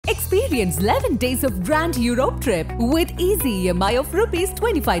Experience 11 days of Grand Europe trip with easy EMI of rupees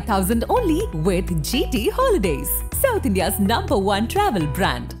 25,000 only with GT Holidays, South India's #1 travel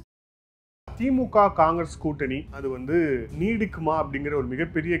brand. திமுக காங்கிரஸ் கூட்டணி அது வந்து நீடிக்குமா அப்படிங்கிற ஒரு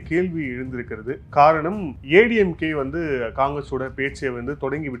மிகப்பெரிய கேள்வி எழுந்திருக்கிறது. காரணம் ஏடிஎம்கே வந்து காங்கிரஸோட பேச்சை வந்து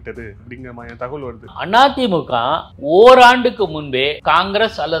தொடங்கி விட்டது அப்படிங்கிற மாதிரி தகவல் வருது. அதிமுக ஓராண்டுக்கு முன்பே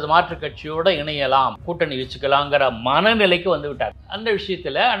காங்கிரஸ் அல்லது மாற்றுக் கட்சியோட இணையலாம், கூட்டணி வச்சுக்கலாங்கிற மனநிலைக்கு வந்து விட்டார். அந்த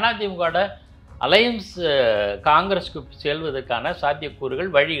விஷயத்துல அதிமுக அலையன்ஸ் காங்கிரஸ்க்கு செல்வதற்கான சாத்தியக்கூறுகள்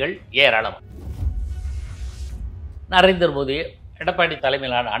வழிகள் ஏராளம். நரேந்திர மோடி எடப்பாடி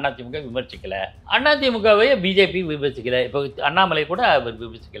தலைமையிலான அதிமுக விமர்சிக்கல, அதிமுகவை பிஜேபி விமர்சிக்கல, இப்போ அண்ணாமலை கூட அவர்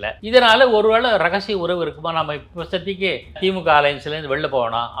விமர்சிக்கல. இதனால ஒருவேளை ரகசிய உறவு இருக்குமா, நம்ம இப்போ சத்திக்கு திமுக அலையன்ஸ்லேருந்து வெளில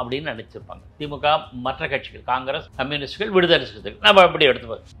போகணும் அப்படின்னு நினைச்சிருப்பாங்க. திமுக மற்ற கட்சிகள், காங்கிரஸ், கம்யூனிஸ்டுகள், விடுதலை சிறுத்தைகள், நம்ம அப்படி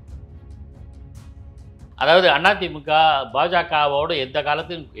எடுத்துப்போம். அதாவது அதிமுக பாஜகவோடு எந்த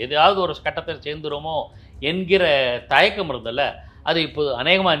காலத்திலும் ஏதாவது ஒரு கட்டத்தில் சேர்ந்துருமோ என்கிற தயக்கம் இருந்ததில்ல, அது இப்போ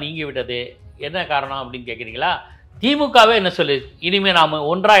அநேகமாக நீங்கி விட்டது. என்ன காரணம் அப்படின்னு கேட்குறீங்களா? திமுகவே என்ன சொல்லு, இனிமேல் நாம்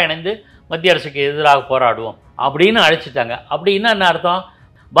ஒன்றாக இணைந்து மத்திய அரசுக்கு எதிராக போராடுவோம் அப்படின்னு அழைச்சிட்டாங்க. அப்படின்னா என்ன அர்த்தம்?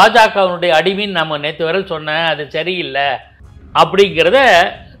 பாஜகவினுடைய அடிமைன்னு நம்ம நேற்று வரை சொன்னேன், அது சரியில்லை அப்படிங்கிறத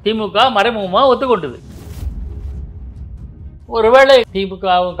திமுக மறைமுகமாக ஒத்துக்கொண்டது. ஒருவேளை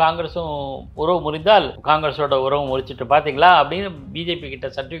திமுகவும் காங்கிரஸும் உறவு முறிந்தால் காங்கிரஸோட உறவு முறிச்சிட்டு பார்த்தீங்களா அப்படின்னு பிஜேபி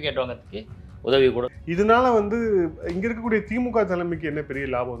கிட்ட சர்டிஃபிகேட் வாங்கிறதுக்கு உதவி கூட. இதனால வந்து இங்க இருக்கக்கூடிய திமுக தலைமைக்கு என்ன பெரிய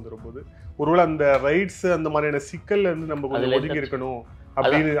லாபம் வந்துடும் போது, ஒருவேளை அந்த ரைட்ஸ் அந்த மாதிரியான சிக்கல்ல இருந்து நம்ம கொஞ்சம் ஒதுங்கி இருக்கணும்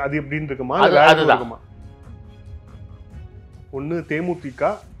அப்படின்னு அது எப்படின்னு இருக்குமா, இருக்குமா? ஒன்று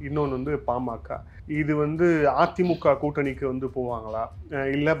தேமுதிக, இன்னொன்று வந்து பாமக. இது வந்து அதிமுக கூட்டணிக்கு வந்து போவாங்களா,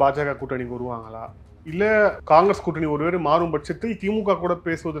 இல்லை பாஜக கூட்டணிக்கு வருவாங்களா, இல்லை காங்கிரஸ் கூட்டணி ஒருவேளை மாறும் பட்சத்தில் திமுக கூட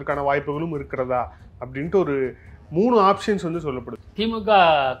பேசுவதற்கான வாய்ப்புகளும் இருக்கிறதா அப்படின்ட்டு ஒரு 3 ஆப்ஷன்ஸ் வந்து சொல்லப்படுது. திமுக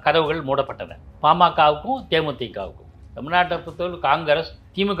கதவுகள் மூடப்பட்டன. பாமகவுக்கும் தேமுதிகவுக்கும். தமிழ்நாட்டை பொறுத்தவரை காங்கிரஸ்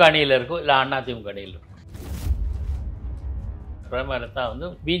திமுக அணியில் இருக்கும், இல்லை அதிமுக அணியில் இருக்கும். பிரதமர் வந்து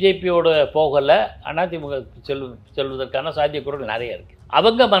பிஜேபியோட போகல, அதிமுக செல்வதற்கான சாத்தியக்கூறுகள் நிறைய இருக்குது.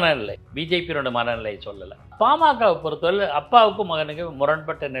 அவங்க மனநிலை, பிஜேபியோட மனநிலை சொல்லலை. பாமகவை பொறுத்தவரை அப்பாவுக்கும் மகனுக்கு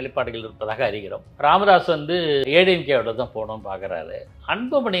முரண்பட்ட நிலைப்பாடுகள் இருப்பதாக அறிகிறோம். ராமதாஸ் வந்து ஏடிஎம்கேவோட தான் போகணும்னு பார்க்குறாரு.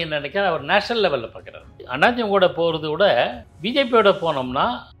 அன்புமணி நினைக்கிற அவர் நேஷனல் லெவலில் பார்க்குறாரு. அதிமுக போகிறது விட பிஜேபியோட போனோம்னா.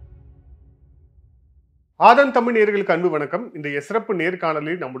 ஆதன் தமிழ் நேயர்களுக்கு அன்பு வணக்கம். இந்த சிறப்பு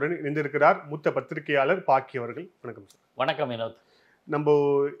நேர்காணலில் நம்முடன் இணைந்திருக்கிறார் மூத்த பத்திரிகையாளர் பாக்கி அவர்கள். வணக்கம் சார். வணக்கம் வினோத். நம்ம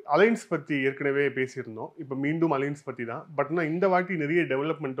அலைன்ஸ் பற்றி ஏற்கனவே பேசியிருந்தோம், இப்போ மீண்டும் அலைன்ஸ் பற்றி தான். பட் நான் இந்த வாட்டி நிறைய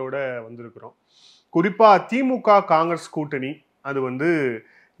டெவலப்மெண்ட்டோட வந்திருக்கிறோம். குறிப்பாக திமுக காங்கிரஸ் கூட்டணி அது வந்து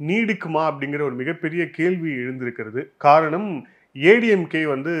நீடிக்குமா அப்படிங்கிற ஒரு மிகப்பெரிய கேள்வி எழுந்திருக்கிறது. காரணம் ஏடிஎம்கே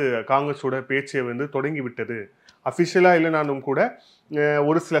வந்து காங்கிரஸோட பேச்சை வந்து தொடங்கி விட்டது. அஃபிஷியலாக இல்லைனாலும் கூட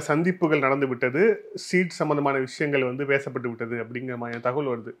ஒரு சில சந்திப்புகள் நடந்து விட்டது, சீட் சம்பந்தமான விஷயங்கள் வந்து பேசப்பட்டு விட்டது அப்படிங்கிற மாதிரி தகவல்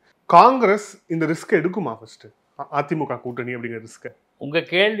வருது. காங்கிரஸ் இந்த ரிஸ்க் எடுக்குமா ஃபர்ஸ்ட், அதிமுக கூட்டணி அப்படிங்கிற ரிஸ்க்? உங்கள்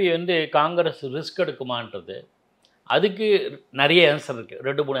கேள்வி வந்து காங்கிரஸ் ரிஸ்க் எடுக்குமான்றது, அதுக்கு நிறைய ஆன்சர் இருக்குது,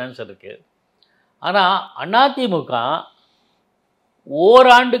 2-3 ஆன்சர் இருக்குது. ஆனால் அதிமுக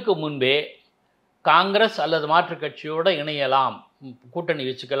ஓராண்டுக்கு முன்பே காங்கிரஸ் அல்லது மாற்றுக் கட்சியோட இணையலாம், கூட்டணி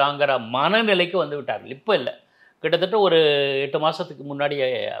வச்சுக்கலாங்கிற மனநிலைக்கு வந்து விட்டார்கள். இப்போ இல்லை, கிட்டத்தட்ட ஒரு 8 மாதத்துக்கு முன்னாடியே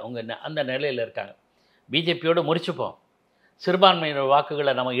அவங்க அந்த நிலையில் இருக்காங்க. பிஜேபியோடு முறிச்சுப்போம், சிறுபான்மையினர்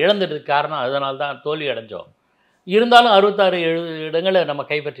வாக்குகளை நம்ம இழந்ததுக்கு காரணம் அதனால்தான் தோல்வி அடைஞ்சோம். இருந்தாலும் 66 இடங்களை நம்ம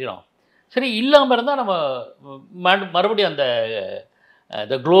கைப்பற்றினோம். சரி, இல்லாமல் இருந்தால் நம்ம மறுபடியும் அந்த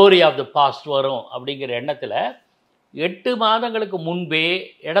the glory of the past வரும் அப்படிங்கிற எண்ணத்தில் 8 மாதங்களுக்கு முன்பே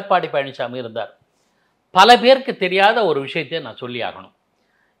எடப்பாடி பழனிசாமி இருந்தார். பல பேருக்கு தெரியாத ஒரு விஷயத்தை நான் சொல்லி ஆகணும்.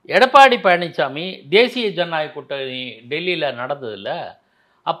 எடப்பாடி பழனிசாமி தேசிய ஜனநாயக கூட்டணி டெல்லியில் நடந்ததில்ல,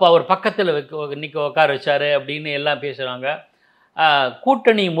 அப்போ அவர் பக்கத்தில் இன்னைக்கு உட்கார வச்சார் அப்படின்னு எல்லாம் பேசுகிறாங்க.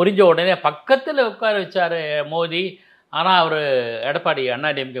 கூட்டணி முறிஞ்ச உடனே பக்கத்தில் உட்கார வச்சார் மோடி. ஆனால் அவர் எடப்பாடி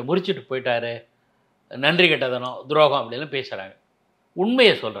அதிமுக முறிச்சிட்டு போயிட்டார், நன்றி கெட்டதனம், துரோகம் அப்படின்னு பேசுகிறாங்க.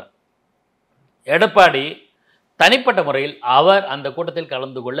 உண்மையை சொல்கிறேன், எடப்பாடி தனிப்பட்ட முறையில் அவர் அந்த கூட்டத்தில்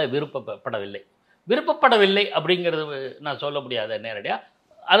கலந்து கொள்ள விருப்பப்படவில்லை அப்படிங்கிறது நான் சொல்ல முடியாத நேரடியாக.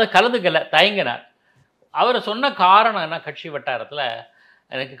 அதை கலந்துக்கலை, தயங்கினார். அவர் சொன்ன காரணம் என்ன, கட்சி வட்டாரத்தில்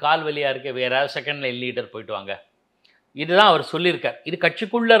எனக்கு கால் வலியாக இருக்குது, வேறு யாராவது செகண்ட் லைன் லீடர் போயிட்டு வாங்க, இதுதான் அவர் சொல்லியிருக்கார். இது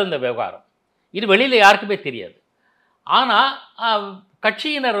கட்சிக்குள்ளே இருந்த விவகாரம், இது வெளியில் யாருக்குமே தெரியாது. ஆனால்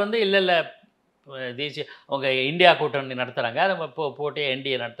கட்சியினர் வந்து இல்லை தேசிய அவங்க இந்தியா கூட்டணி நடத்துகிறாங்க, நம்ம இப்போ போட்டே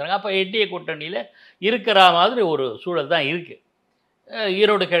என்டிஏ நடத்துகிறாங்க, அப்போ என்டிஏ கூட்டணியில் இருக்கிற மாதிரி ஒரு சூழல் தான் இருக்குது.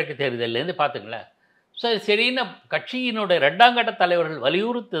 ஈரோடு கிழக்கு தேர்தலேருந்து பார்த்துங்களேன். சரின்னு கட்சியினுடைய 2ஆம் கட்ட தலைவர்கள்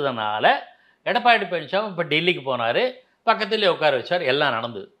வலியுறுத்ததுனால எடப்பாடி பழனிசாமி இப்போ டெல்லிக்கு போனார், பக்கத்துலேயே உட்கார வச்சார், எல்லாம்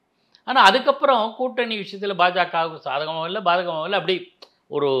நடந்தது. ஆனால் அதுக்கப்புறம் கூட்டணி விஷயத்தில் பாஜகவுக்கு சாதகமாகவும் இல்லை பாதகமாகவும் இல்லை, அப்படி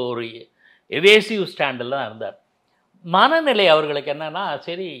ஒரு ஒரு எவேசிவ் ஸ்டாண்டில் தான் இருந்தார். மனநிலை அவர்களுக்கு என்னன்னா,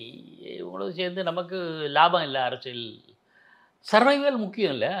 சரி இவ்வளவு சேர்ந்து நமக்கு லாபம் இல்லை, அரசியல் சர்வைவல்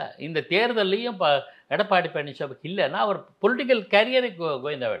முக்கியம் இல்லை, இந்த தேர்தல்லையும் எடப்பாடி பழனிசாமிக்கு இல்லைன்னா அவர் பொலிட்டிக்கல் கேரியரை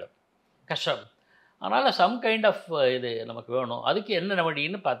கோவிந்தாவிடும் கஷ்டம். அதனால் சம் கைண்ட் ஆஃப் இது நமக்கு வேணும், அதுக்கு என்ன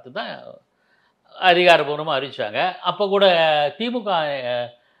வழின்னு பார்த்து தான் அதிகாரபூர்வமாக அறிவிச்சாங்க. அப்போ கூட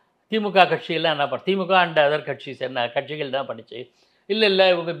திமுக கட்சியெல்லாம் என்ன திமுக அண்ட் அதர் கட்சிஸ் என்ன கட்சிகள் தான் பண்ணிச்சு, இல்லை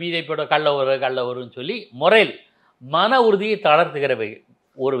இவங்க பிஜேபியோட கள்ள வருன்னு சொல்லி முறையில் மன உறுதியை தளர்த்துகிற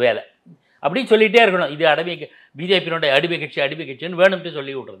ஒரு வேலை அப்படின்னு சொல்லிகிட்டே இருக்கணும். இது பிஜேபியினுடைய அடிமை கட்சின்னு வேணும்ட்டு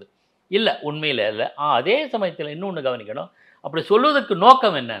சொல்லி விட்றது இல்லை, உண்மையில் இல்லை. அதே சமயத்தில் இன்னொன்று கவனிக்கணும். அப்படி சொல்வதற்கு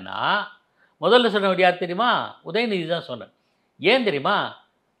நோக்கம் என்னன்னா, முதல்ல சொன்னவர் யார் தெரியுமா? உதயநிதி தான் சொன்னேன். ஏன் தெரியுமா?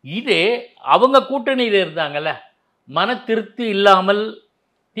 இது அவங்க கூட்டணியில் இருந்தாங்கல்ல, மன திருப்தி இல்லாமல்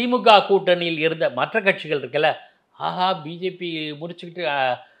திமுக கூட்டணியில் இருந்த மற்ற கட்சிகள் இருக்குல்ல, பிஜேபி முடிச்சுக்கிட்டு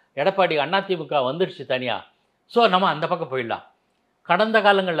எடப்பாடி அதிமுக வந்துடுச்சு தனியாக, ஸோ நம்ம அந்த பக்கம் போயிடலாம். கடந்த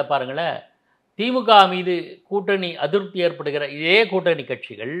காலங்களில் பாருங்களேன், திமுக மீது கூட்டணி அதிருப்தி ஏற்படுகிற இதே கூட்டணி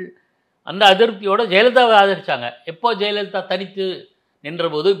கட்சிகள் அந்த அதிருப்தியோடு ஜெயலலிதாவை ஆதரித்தாங்க. எப்போ ஜெயலலிதா தனித்து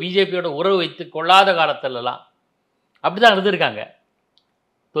நின்றபோது பிஜேபியோட உறவு வைத்து கொள்ளாத காலத்திலலாம் அப்படி தான் இருந்திருக்காங்க.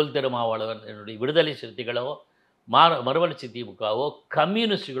 தொல் திருமாவளவன் என்னுடைய விடுதலை சிறுத்தைகளோ மறுமலர்ச்சி திமுகவோ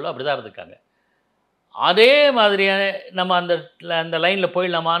கம்யூனிஸ்டுகளோ அப்படி தான் இருந்திருக்காங்க. அதே மாதிரியான நம்ம அந்த லைனில்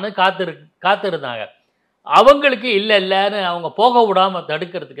போயிடலாமான்னு காத்திருந்தாங்க. அவங்களுக்கு இல்லைன்னு அவங்க போக விடாமல்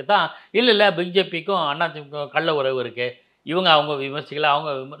தடுக்கிறதுக்கு தான் இல்லை பிஜேபிக்கும் அதிமுக கள்ள உறவு இருக்குது, இவங்க அவங்க விமர்சிக்கல, அவங்க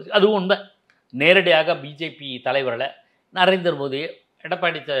அதுவும் உண்மை. நேரடியாக பிஜேபி தலைவர்களை நரேந்திர மோடி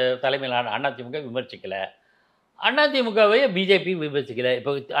எடப்பாடி தலைமையிலான அதிமுக விமர்சிக்கலை, அதிமுகவை பிஜேபி விமர்சிக்கலை,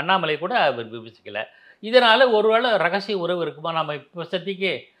 இப்போ அண்ணாமலை கூட விமர்சிக்கலை. இதனால் ஒருவேளை ரகசிய உறவு இருக்குமா, நம்ம இப்போ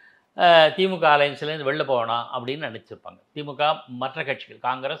சத்திக்கு திமுக அலையன்ஸ்லேருந்து வெளில போகணும் அப்படின்னு நினச்சிருப்பாங்க. திமுக மற்ற கட்சிகள்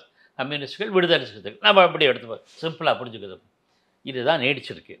காங்கிரஸ் கம்யூனிஸ்டுகள் விடுதலை சிறுத்தைகள் நம்ம அப்படி எடுத்துப்போம், சிம்பிளாக புரிஞ்சுக்கிறது. இதுதான்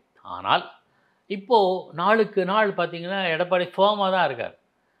நீடிச்சிருக்கு. ஆனால் இப்போது நாளுக்கு நாள் பார்த்திங்கன்னா எடப்பாடி ஃபேமாக தான் இருக்கார்,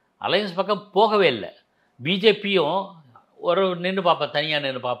 அலையன்ஸ் பக்கம் போகவே இல்லை. பிஜேபியும் ஒரு நின்று பார்ப்போம், தனியாக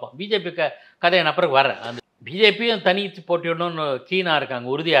நின்று பார்ப்போம். பிஜேபி கதையை நான் அப்புறம் வரேன். அந்த பிஜேபியும் தனி போட்டிடணும்னு கீனாக இருக்காங்க,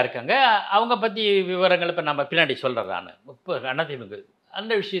 உறுதியாக இருக்காங்க. அவங்க பற்றி விவரங்களை இப்போ நம்ம பின்னாடி சொல்கிறேன். நான் இப்போ அதிமுக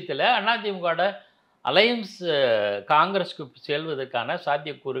அந்த விஷயத்தில் அதிமுகவோட அலையன்ஸ் காங்கிரஸுக்கு செல்வதற்கான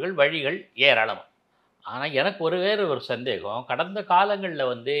சாத்தியக்கூறுகள் வழிகள் ஏராளமாக. ஆனால் எனக்கு வேறு ஒரு சந்தேகம், கடந்த காலங்களில்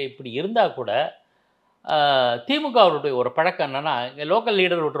இப்படி இருந்தால் கூட திமுகவுடைய ஒரு பழக்கம் என்னென்னா, இங்கே லோக்கல்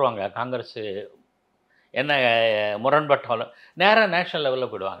லீடர் விட்டுருவாங்க, காங்கிரஸ் என்ன முரண்பட்டாலும் நேராக நேஷ்னல்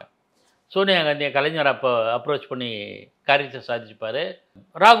லெவலில் போயிடுவாங்க. சோனியா காந்தியை கலைஞர் அப்போ அப்ரோச் பண்ணி காரியத்தை சாதிச்சுப்பார்.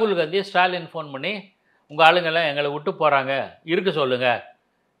 ராகுல் காந்தியை ஸ்டாலின் ஃபோன் பண்ணி உங்கள் ஆளுங்கெல்லாம் எங்களை விட்டு போகிறாங்க, இருக்க சொல்லுங்கள்,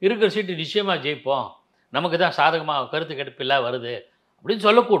 இருக்கிற சீட்டு நிச்சயமாக ஜெயிப்போம், நமக்கு தான் சாதகமாக கருத்து கெடுப்பில்லாம் வருது அப்படின்னு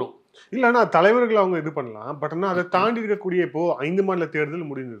சொல்லக்கூடும். இல்லைன்னா தலைவர்கள் அவங்க இது பண்ணலாம். பட் ஆனால் அதை தாண்டி இருக்கக்கூடிய இப்போது 5 மாநில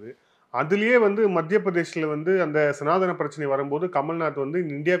தேர்தல் முடிந்தது. அதுலேயே மத்திய பிரதேசில் அந்த சனாதன பிரச்சனை வரும்போது கமல்நாத்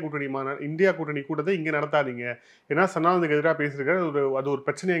இந்தியா கூட்டணி கூட்டத்தை இங்கே நடத்தாதீங்க, ஏன்னா சனாதனுக்கு எதிராக பேசியிருக்காரு, அது ஒரு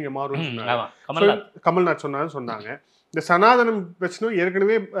பிரச்சனையை இங்கே மாறும் கமல்நாத் சொன்னாங்க. இந்த சனாதனம் பிரச்சனை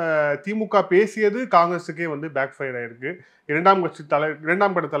ஏற்கனவே திமுக பேசியது காங்கிரஸுக்கே பேக் ஃபயர் ஆயிருக்கு. இரண்டாம்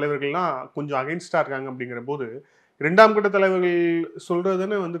கட்ட தலைவர்கள்லாம் கொஞ்சம் அகைன்ஸ்டாக இருக்காங்க. அப்படிங்கிற போது இரண்டாம் கட்ட தலைவர்கள்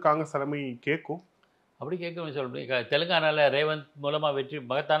சொல்கிறதுன்னு காங்கிரஸ் தலைமை கேட்கும். அப்படி கேட்க சொல்ல தெலுங்கானாவில் ரேவந்த் மூலமாக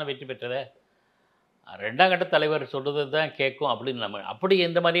மகத்தான வெற்றி பெற்றதை ரெண்டாம் கட்ட தலைவர் சொல்கிறது தான் கேட்கும் அப்படின்னு நம்ம அப்படி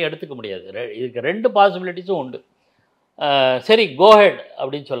எந்த மாதிரியும் எடுத்துக்க முடியாது. இதுக்கு 2 பாசிபிலிட்டிஸும் உண்டு. சரி கோஹெட்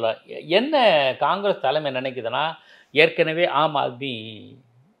அப்படின்னு சொல்லலாம். என்ன காங்கிரஸ் தலைமை நினைக்குதுன்னா, ஏற்கனவே ஆம் ஆத்மி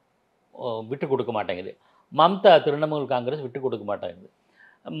விட்டு கொடுக்க மாட்டேங்குது, மம்தா திரிணாமுல் காங்கிரஸ் விட்டு கொடுக்க மாட்டேங்குது,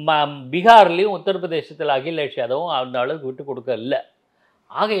 பீகார்லேயும் உத்தரப்பிரதேசத்தில் அகிலேஷ் யாதவும் அந்த அளவுக்கு விட்டு கொடுக்க இல்லை.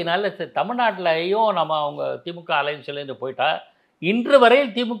 ஆகையினால தமிழ்நாட்டிலையும் நம்ம அவங்க திமுக அலைன்ஸ்லேருந்து போயிட்டால் இன்று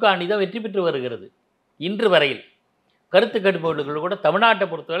வரையில் திமுக அணி தான் வெற்றி பெற்று வருகிறது. இன்று வரையில் கருத்து கட்டுப்பாடுகள் கூட தமிழ்நாட்டை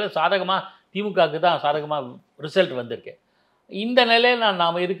பொறுத்தவரை சாதகமாக திமுகவுக்கு தான் சாதகமாக ரிசல்ட் வந்திருக்கு. இந்த நிலையில்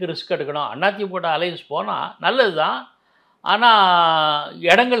நாம் எதுக்கு ரிஸ்க் எடுக்கணும்? அதிமுக அலைன்ஸ் போனால் நல்லது தான், ஆனால்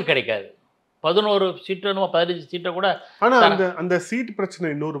இடங்கள் கிடைக்காது. 11 சீட்டு 15 சீட்டை கூட. ஆனால் அந்த சீட் பிரச்சனை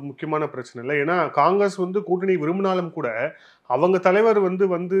இன்னொரு முக்கியமான பிரச்சனை இல்லை. ஏன்னா காங்கிரஸ் கூட்டணி விரும்பினாலும் கூட அவங்க தலைவர்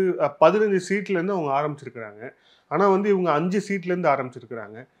 15 சீட்லேருந்து அவங்க ஆரம்பிச்சிருக்கிறாங்க. ஆனால் இவங்க 5 சீட்லேருந்து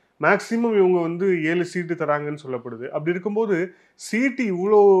ஆரம்பிச்சிருக்கிறாங்க. மேக்சிமம் இவங்க 7 சீட்டு தராங்கன்னு சொல்லப்படுது. அப்படி இருக்கும்போது சீட்டு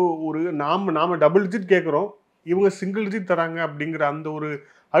இவ்வளோ ஒரு நாம டபுள் டிஜிட் கேட்குறோம், இவங்க சிங்கிள் டிஜிட் தராங்க அப்படிங்கிற அந்த ஒரு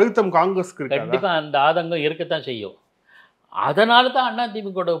அழுத்தம் காங்கிரஸ்க்கு இருக்கு. கண்டிப்பாக அந்த ஆதங்கம் இருக்கத்தான் செய்யும். அதனால தான்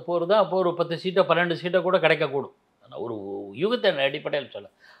அதிமுக போகிறது. அப்போ ஒரு 10 சீட்டோ 12 சீட்டோ கூட கிடைக்கக்கூடும். ஒரு யூகத்தின் அடிப்படையில் சொல்ல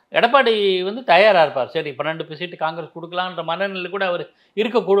எடப்பாடி வந்து தயாராக இருப்பார். சரி 12 சீட்டு காங்கிரஸ் கொடுக்கலான்ற மனநிலை கூட அவர்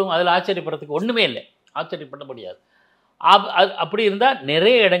இருக்கக்கூடும். அதில் ஆச்சரியப்படுறதுக்கு ஒன்றுமே இல்லை, ஆச்சரியப்பட முடியாது. அப்படி இருந்தால்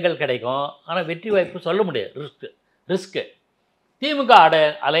நிறைய இடங்கள் கிடைக்கும். ஆனால் வெற்றி வாய்ப்பு சொல்ல முடியாது, ரிஸ்க்கு. திமுக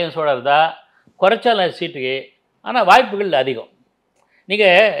அலையன்ஸோட இருந்தால் குறைச்சால சீட்டுக்கு, ஆனால் வாய்ப்புகள் அதிகம்.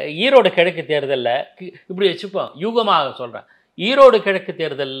 நீங்கள் ஈரோடு கிழக்கு தேர்தலில் இப்படி வச்சுப்போம், யூகமாக சொல்கிறேன். ஈரோடு கிழக்கு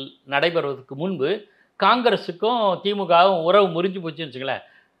தேர்தல் நடைபெறுவதற்கு முன்பு காங்கிரஸுக்கும் திமுகவும் உறவு முறிஞ்சு போச்சுன்னு வச்சுங்களேன்.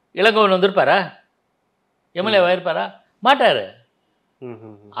 இளங்கோவன் வந்திருப்பாரா? எம்எல்ஏ இருப்பாரா? மாட்டார்.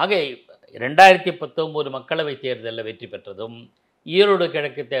 ஆக 2019 மக்களவை தேர்தலில் வெற்றி பெற்றதும் ஈரோடு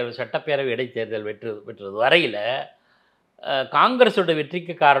கிழக்கு தேர்தல் சட்டப்பேரவை இடைத்தேர்தல் பெற்றது வரையில் காங்கிரஸோட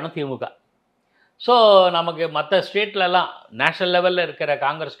வெற்றிக்கு காரணம் திமுக. ஸோ நமக்கு மற்ற ஸ்டேட்லலாம் நேஷ்னல் லெவலில் இருக்கிற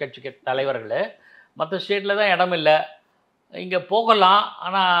காங்கிரஸ் கட்சிக்கு தலைவர்கள் மற்ற ஸ்டேட்டில் தான் இடம் இல்லை, இங்கே போகலாம்.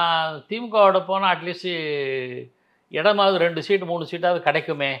 ஆனால் திமுகவோட போனால் அட்லீஸ்ட்டு இடமாவது 2 சீட்டு 3 சீட்டாவது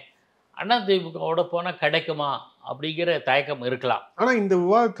கிடைக்குமே, அண்ணா திமுகவோட போனால் கிடைக்குமா அப்படிங்கிற தயக்கம் இருக்கலாம். ஆனால் இந்த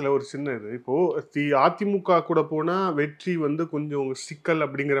விவாதத்தில் ஒரு சின்ன இது, இப்போது அதிமுக கூட போனால் வெற்றி வந்து கொஞ்சம் சிக்கல்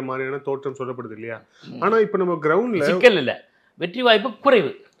அப்படிங்கிற மாதிரியான தோற்றம் சொல்லப்படுது இல்லையா? ஆனால் இப்போ நம்ம கிரவுண்டில் சிக்கல் இல்லை, வெற்றி வாய்ப்பு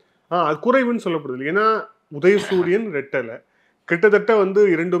குறைவு. அது குறைவுன்னு சொல்லப்படுது. ஏன்னா உதயசூரியன் ரெட்டலை கிட்டத்தட்ட வந்து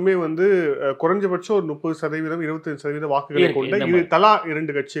இரண்டுமே வந்து குறைஞ்சபட்சம் ஒரு 30%, 25% வாக்குகளை கொண்ட இது தலா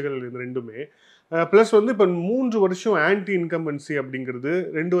 2 கட்சிகள். இது ரெண்டுமே ப்ளஸ் வந்து இப்போ 3 வருஷம் ஆன்டி இன்கம்பன்சி அப்படிங்கிறது,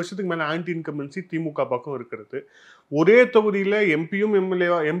 2 வருஷத்துக்கு மேலே ஆன்டி இன்கம்பன்சி திமுக பக்கம் இருக்கிறது. ஒரே தொகுதியில்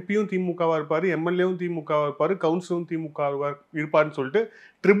எம்பியும் திமுகவாக இருப்பார், எம்எல்ஏவும் திமுகவாக இருப்பார், கவுன்சிலும் திமுகவாக இருப்பார்னு சொல்லிட்டு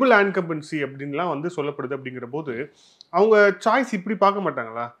ட்ரிபிள் ஆன்கம்பன்சி அப்படின்லாம் வந்து சொல்லப்படுது. அப்படிங்கிற போது அவங்க சாய்ஸ் இப்படி பார்க்க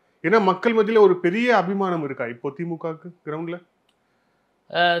மாட்டாங்களா? ஏன்னா மக்கள் மத்தியில் ஒரு பெரிய அபிமானம் இருக்கா இப்போ திமுகவுக்கு கிரவுண்டில்?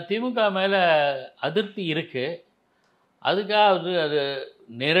 திமுக மேலே அதிருப்தி இருக்குது. அதுக்காக அது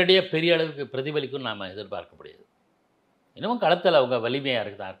நேரடியாக பெரிய அளவுக்கு பிரதிபலிக்கும்னு நாம் எதிர்பார்க்க முடியாது. இன்னமும் களத்தில் அவங்க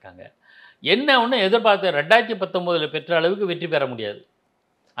வலிமையாக தான் இருக்காங்க. என்ன ஒன்று எதிர்பார்த்த 2019 பெற்ற அளவுக்கு வெற்றி பெற முடியாது,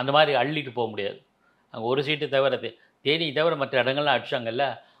 அந்த மாதிரி அள்ளிட்டு போக முடியாது. அங்கே ஒரு சீட்டு தவிர தேனி தவிர மற்ற இடங்கள்லாம் அடிச்சாங்கல்ல,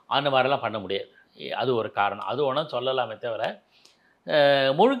 அந்த மாதிரிலாம் பண்ண முடியாது. அது ஒரு காரணம். அது ஒன்றும் சொல்லலாமே தவிர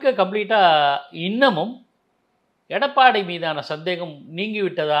முழுக்க கம்ப்ளீட்டாக இன்னமும் எடப்பாடி மீதான சந்தேகம்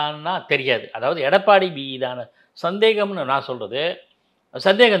நீங்கிவிட்டதான்னா தெரியாது. அதாவது எடப்பாடி மீதான சந்தேகம்னு நான் சொல்கிறது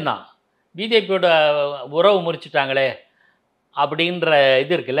சந்தேகம்தான். பிஜேபியோட உறவு முறிச்சிட்டாங்களே அப்படின்ற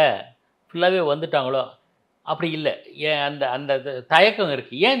இது இருக்குல்ல, ஃபுல்லாகவே வந்துட்டாங்களோ அப்படி இல்லை. அந்த அந்த தயக்கம்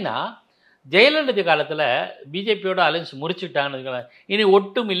இருக்குது. ஏன்னா ஜெயலலிதா காலத்தில் பிஜேபியோட அலைன்ஸ் முறிச்சுட்டாங்கன்னு இனி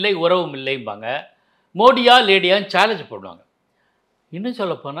ஒட்டும் இல்லை உறவும் இல்லைம்பாங்க. மோடியா லேடியான்னு சேலஞ்ச் பண்ணுவாங்க. இன்னும்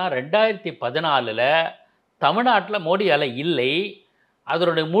சொல்லப்போனால் 2014 தமிழ்நாட்டில் மோடி அலை இல்லை.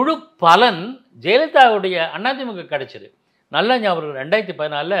 அதனுடைய முழு பலன் ஜெயலலிதாவுடைய அதிமுக கிடச்சிது. நல்ல ஞாபகம்,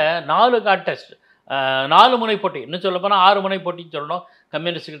 2014 4 கான்டெஸ்ட், 4 முனை போட்டி. இன்னும் சொல்லப்போனால் 6 முனை போட்டின்னு சொல்லணும்.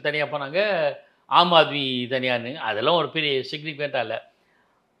 கம்யூனிஸ்டுக்கு தனியாக போனாங்க, ஆம் ஆத்மி தனியான்னு. அதெல்லாம் ஒரு பெரிய சிக்னிஃபிகண்ட்டாக இல்லை.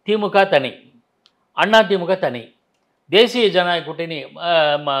 திமுக தனி, அதிமுக தனி, தேசிய ஜனநாயக கூட்டணி,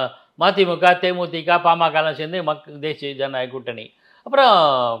 மதிமுக, தேமுதிக, பாமகலாம் சேர்ந்து தேசிய ஜனநாயக கூட்டணி, அப்புறம்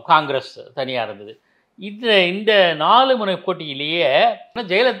காங்கிரஸ் தனியாக இருந்தது. இந்த 4 முனை போட்டியிலேயே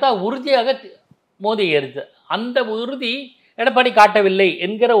ஜெயலலிதா உறுதியாக மோதி எடுத்து, அந்த உறுதி எடப்பாடி காட்டவில்லை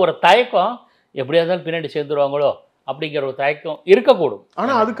என்கிற ஒரு தயக்கம், எப்படியா இருந்தாலும் பின்னாடி சேர்ந்துருவாங்களோ அப்படிங்கிற ஒரு தயக்கம் இருக்கக்கூடும்.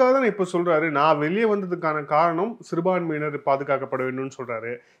 ஆனால் அதுக்காக தான் இப்போ சொல்கிறாரு, நான் வெளியே வந்ததுக்கான காரணம் சிறுபான்மையினர் பாதுகாக்கப்பட வேண்டும்னு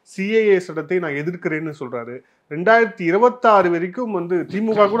சொல்கிறாரு. சிஏஏ சட்டத்தை நான் எதிர்க்கிறேன்னு சொல்கிறாரு. 2026 வரைக்கும் வந்து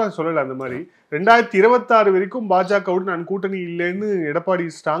திமுக கூட சொல்லலை அந்த மாதிரி. 2026 வரைக்கும் பாஜகவோடு நான் கூட்டணி இல்லைன்னு எடப்பாடி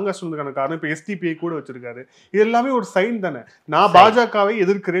ஸ்ட்ராங்காக சொன்னதுக்கான காரணம் இப்போ எஸ்டிபிஐ கூட வச்சிருக்காரு. இது எல்லாமே ஒரு சைன் தானே, நான் பாஜகவை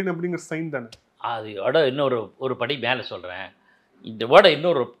எதிர்க்கிறேன் அப்படிங்கிற சைன் தானே. அதோட இன்னொரு படி மேலே சொல்கிறேன். இதோட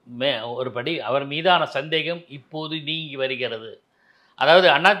ஒரு படி அவர் மீதான சந்தேகம் இப்போது நீங்கி வருகிறது. அதாவது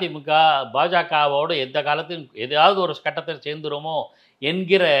அதிமுக பாஜகவோடு எந்த காலத்திலும் ஏதாவது ஒரு கட்டத்தில் சேர்ந்துருமோ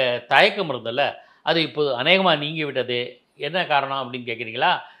என்கிற தயக்கம் இருந்தல்ல, அது இப்போது அநேகமாக நீங்கி விட்டது. என்ன காரணம் அப்படின்னு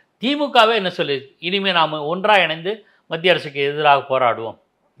கேட்குறீங்களா? திமுகவே என்ன சொல்லி, இனிமேல் நாம் ஒன்றாக இணைந்து மத்திய அரசுக்கு எதிராக போராடுவோம்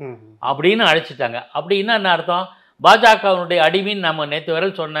அப்படின்னு அழைச்சிட்டாங்க. அப்படின்னா என்ன அர்த்தம்? பாஜகவினுடைய அடிமைன்னு நம்ம நேற்று வரை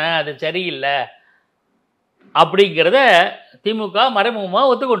சொன்னேன், அது சரியில்லை அப்படிங்கிறத திமுக மறைமுகமாக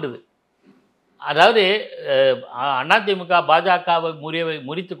ஒத்துக்கொண்டது. அதாவது அதிமுக பாஜகவை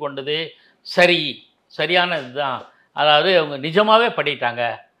முறித்து கொண்டது சரியான இதுதான். அதாவது அவங்க நிஜமாகவே பண்ணிட்டாங்க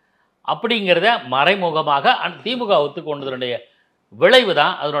அப்படிங்கிறத மறைமுகமாக திமுக ஒத்துக்கொண்டதனுடைய விளைவு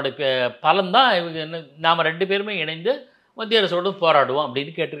தான், அதனுடைய பலன் தான். இவங்க நாம் 2 பேருமே இணைந்து மத்திய அரசோடு போராடுவோம்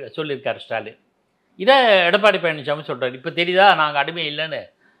அப்படின்னு சொல்லியிருக்காரு ஸ்டாலின். இதை எடப்பாடி பழனிசாமி சொல்கிறார். இப்போ தெரியுதா நாங்கள் அடிமை இல்லைன்னு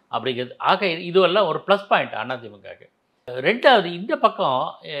அப்படிங்கிறது. ஆக இதுவெல்லாம் ஒரு ப்ளஸ் பாயிண்ட் அதிமுகவுக்கு. 2வது இந்த பக்கம்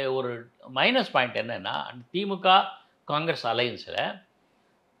ஒரு மைனஸ் பாயிண்ட் என்னென்னா, திமுக காங்கிரஸ் அலையன்ஸில்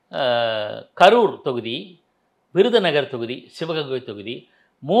கரூர் தொகுதி, விருதுநகர் தொகுதி, சிவகங்கை தொகுதி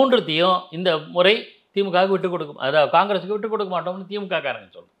 3த்தையும் இந்த முறை திமுகவுக்கு விட்டு கொடுக்கும், அதாவது காங்கிரஸுக்கு விட்டு கொடுக்க மாட்டோம்னு திமுக காரங்க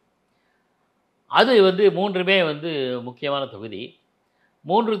சொல்லுவோம். அது 3மே முக்கியமான தொகுதி.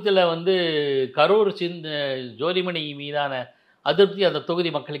 3த்தில் கரூர் ஜோதிமணி மீதான அதிருப்தி அந்த தொகுதி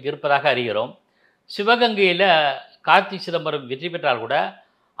மக்களுக்கு இருப்பதாக அறிகிறோம். சிவகங்கையில் கார்த்தி சிதம்பரம் வெற்றி பெற்றால் கூட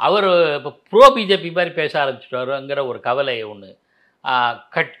அவர் இப்போ ப்ரோ பிஜேபி மாதிரி பேச ஆரம்பிச்சிட்டாருங்கிற ஒரு கவலை ஒன்று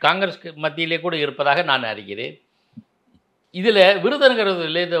காங்கிரஸ் மத்தியிலே கூட இருப்பதாக நான் அறிகிறேன். இதில்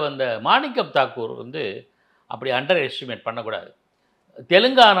விருதுநகர்லேருந்து வந்த மாணிக்கம் தாக்கூர் அப்படி அண்டர் எஸ்டிமேட் பண்ணக்கூடாது.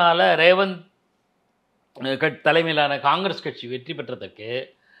 தெலுங்கானாவில் ரேவந்த் தலைமையிலான காங்கிரஸ் கட்சி வெற்றி பெற்றதற்கு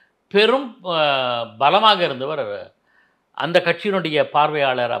பெரும் பலமாக இருந்தவர் அந்த கட்சியினுடைய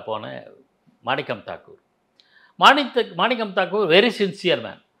பார்வையாளராக போன மாணிக்கம் தாக்கூர். மாணிக்கம் தாக்கூர் வெரி சின்சியர்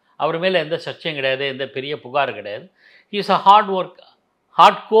மேன். அவர் மேலே எந்த சர்ச்சையும் கிடையாது, எந்த பெரிய புகாரும் கிடையாது. He is a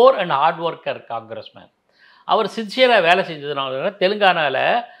hard core and hard worker Congress man. அவர் சின்சியராக வேலை செஞ்சதுனால தெலுங்கானாவில்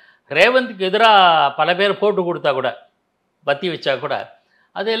ரேவந்துக்கு எதிராக பல பேர் போட்டு கொடுத்தா கூட, பற்றி வச்சா கூட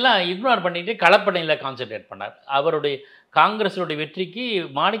அதெல்லாம் இக்னோர் பண்ணிட்டு களப்பணியில் கான்சென்ட்ரேட் பண்ணார். அவருடைய காங்கிரஸுடைய வெற்றிக்கு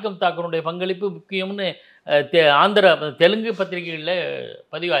மாணிக்கம் தாக்கூருடைய பங்களிப்பு முக்கியம்னு தெலுங்கு பத்திரிகைகளில்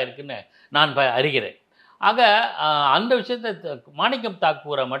பதிவாயிருக்குன்னு நான் அறிகிறேன். ஆக அந்த விஷயத்தை மாணிக்கம்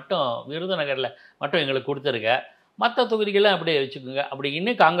தாக்கூரை மட்டும் விருதுநகரில் மட்டும் எங்களுக்கு கொடுத்துருங்க, மற்ற தொகுதிகள்லாம் அப்படியே வச்சுக்கோங்க அப்படி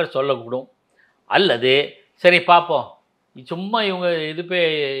இன்னும் காங்கிரஸ் சொல்லக்கூடும். அல்லது சரி பார்ப்போம், சும்மா இவங்க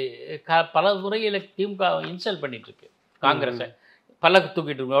பல முறையில் திமுக இன்சல்ட் பண்ணிகிட்ருக்கு காங்கிரஸை, பல்லக்கு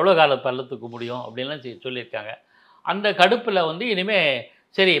தூக்கிட்டு இருக்கோம், எவ்வளோ காலம் பல்ல தூக்க முடியும் அப்படின்லாம் சொல்லியிருக்காங்க. அந்த கடுப்பில் இனிமேல்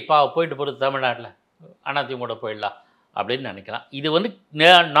சரி போயிட்டு போகிறது தமிழ்நாட்டில் அதிமுக போயிடலாம் அப்படின்னு நினைக்கலாம். இது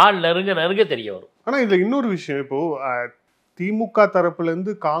நாள் நெருங்க தெரிய வரும். ஆனால் இதில் இன்னொரு விஷயம், இப்போது திமுக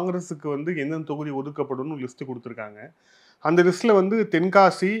தரப்புலேருந்து காங்கிரஸுக்கு எந்தெந்த தொகுதி ஒதுக்கப்படும் லிஸ்ட்டு கொடுத்துருக்காங்க. அந்த லிஸ்ட்டில்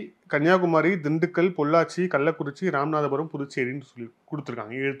தென்காசி, கன்னியாகுமரி, திண்டுக்கல், பொள்ளாச்சி, கள்ளக்குறிச்சி, ராமநாதபுரம், புதுச்சேரின்னு சொல்லி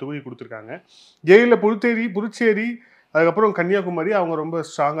கொடுத்துருக்காங்க. 7 தொகுதி கொடுத்துருக்காங்க. 7ல் புதுச்சேரி அதுக்கப்புறம் கன்னியாகுமரி அவங்க ரொம்ப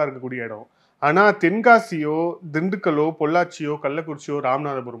ஸ்ட்ராங்காக இருக்கக்கூடிய இடம். ஆனால் தென்காசியோ, திண்டுக்கலோ, பொள்ளாச்சியோ, கள்ளக்குறிச்சியோ,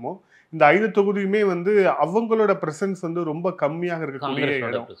 ராமநாதபுரமோ இந்த 5 தொகுதியுமே அவங்களோட ப்ரெசன்ஸ் ரொம்ப கம்மியாக இருக்கக்கூடிய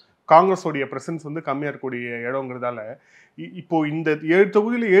இடம். காங்கிரஸோடைய ப்ரெசன்ஸ் கம்மியாக இருக்கக்கூடிய இடங்கிறதால இப்போ இந்த 7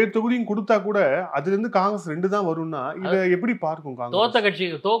 தொகுதியில் 7 தொகுதியும் கொடுத்தா கூட அதுலேருந்து காங்கிரஸ் 2 தான் வரும்னா இதை எப்படி பார்க்கும் காங்கிரஸ்? தோத்த கட்சி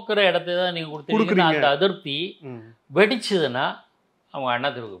தோக்குற இடத்தை தான் நீங்கள் கொடுத்துருக்கீங்க. அந்த அதிருப்தி வெடிச்சதுன்னா அவங்க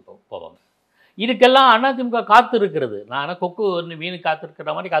அதிமுக போவாங்க. இதுக்கெல்லாம் அதிமுக காத்து இருக்கிறது. நான் கொக்கு மீன்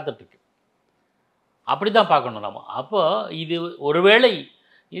காத்திருக்கிற மாதிரி காத்துட்ருக்கு. அப்படி தான் பார்க்கணும் நம்ம. அப்போ இது ஒருவேளை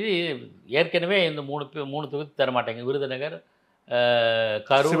இது ஏற்கனவே இந்த 3 தொகுதி தரமாட்டேங்க, விருதுநகர்,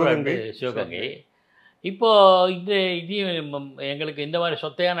 கரூர் அண்டு சிவகங்கை. இப்போது இதையும் எங்களுக்கு இந்த மாதிரி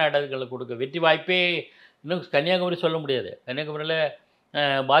சொத்தையான இடங்களை கொடுக்க வெற்றி வாய்ப்பே இன்னும் கன்னியாகுமரி சொல்ல முடியாது. கன்னியாகுமரியில்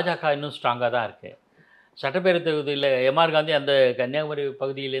பாஜக இன்னும் ஸ்ட்ராங்காக தான் இருக்குது. சட்டப்பேரவை தொகுதியில் எம்ஆர் காந்தி அந்த கன்னியாகுமரி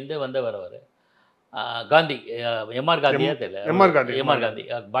பகுதியிலேருந்து வந்தவர். காந்தி எம்ஆர் காந்தியா தெரியல, எம்ஆர் காந்தி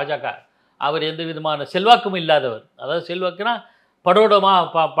பாஜக. அவர் எந்த விதமான செல்வாக்கும் இல்லாதவர். அதாவது செல்வாக்குனா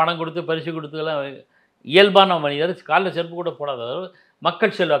படோடமாக பணம் கொடுத்து பரிசு கொடுத்துலாம் இயல்பான மனிதர், காலில் செருப்பு கூட போடாதவர்,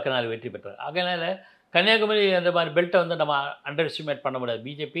 மக்கள் செல்வாக்கினால் வெற்றி பெற்றார். அதனால் கன்னியாகுமரி அந்த மாதிரி பெல்ட்டை நம்ம அண்டர் எஸ்டிமேட் பண்ண முடியாது.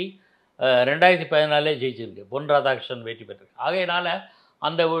 பிஜேபி 2014 ஜெயிச்சிருக்கு, பொன் ராதாகிருஷ்ணன் வெற்றி பெற்றிருக்கு. ஆகையினால்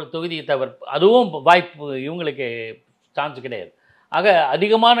அந்த ஒரு தொகுதியை தவிர அதுவும் வாய்ப்பு இவங்களுக்கு சான்ஸ் கிடையாது. ஆக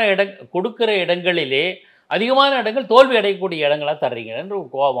அதிகமான கொடுக்குற இடங்களிலே அதிகமான இடங்கள் தோல்வி அடையக்கூடிய இடங்களாக தர்றீங்கன்ற ஒரு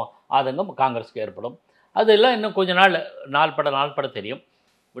கோபம் ஆதங்கம் காங்கிரஸுக்கு ஏற்படும். அதெல்லாம் இன்னும் கொஞ்ச நாள்பட தெரியும்.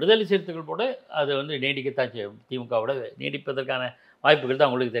 விடுதலை சிறுத்தைகள் போட அது நீடிக்கத்தான் செய்யும். திமுகவோட நீடிப்பதற்கான வாய்ப்புகள் தான்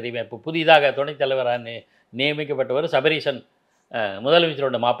உங்களுக்கு தெரியுமே. இப்போ புதிதாக துணைத் தலைவராக நியமிக்கப்பட்டவர் சபரீசன்,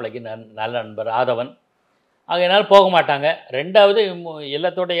 முதலமைச்சரோட மாப்பிள்ளைக்கு நல்ல நண்பர் ஆதவன். ஆகையினால் போக மாட்டாங்க. 2வது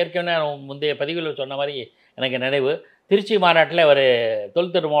எல்லாத்தோட ஏற்கனவே முந்தைய பதிவில் சொன்ன மாதிரி எனக்கு நினைவு, திருச்சி மாநாட்டில் அவர்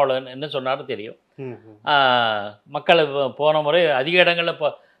தொல் திருமாவளவன் என்ன சொன்னாலும் தெரியும். மக்களை போன முறை அதிக இடங்களில் இப்போ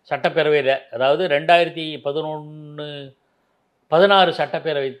சட்டப்பேரவையில், அதாவது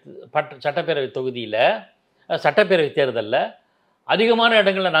 2016 சட்டப்பேரவை தொகுதியில் சட்டப்பேரவை தேர்தலில் அதிகமான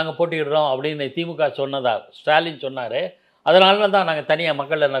இடங்களில் நாங்கள் போட்டியிடுறோம் அப்படின்னு திமுக சொன்னதா ஸ்டாலின் சொன்னார். அதனால தான் நாங்கள் தனியாக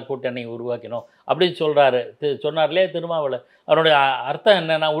மக்கள் கூட்டணி உருவாக்கினோம் அப்படின்னு சொன்னார்லே திருமாவளவன். அவருடைய அர்த்தம்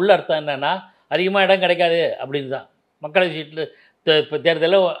என்னென்னா, உள்ள அர்த்தம் என்னென்னா அதிகமாக இடம் கிடைக்காது அப்படின்னு தான். மக்களவை சீட்டில் இப்போ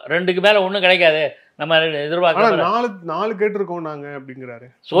தேர்தலில் 2க்கு மேலே ஒன்றும் கிடைக்காது நம்ம எதிர்பார்க்க 4 கேட்டிருக்கோம் நாங்கள் அப்படிங்கிறாரு.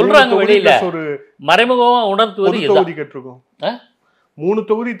 சொல்கிறாங்க வெளியில், ஒரு மறைமுகமாக உணர்த்துவது தொகுதி கேட்டிருக்கோம், 3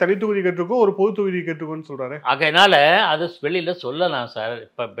 தொகுதி தனி தொகுதி கேட்டிருக்கோம், ஒரு பொது தொகுதி கேட்டிருக்கோன்னு சொல்கிறாரு. அதனால் அது வெளியில் சொல்லலாம் சார்.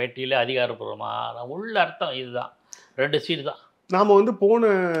 இப்போ பேட்டியில் அதிகாரப்பூர்வமாக உள்ள அர்த்தம் இதுதான், 2 சீட்டு தான். நாம் போன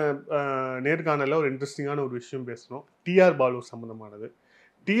நேர்காணலில் ஒரு இன்ட்ரெஸ்டிங்கான ஒரு விஷயம் பேசணும், டிஆர் பாலு சம்மந்தமானது.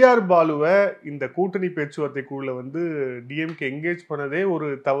 டிஆர் பாலுவை இந்த கூட்டணி பேச்சுவார்த்தைக்குள்ள வந்து டிஎம்கே என்கேஜ் பண்ணதே ஒரு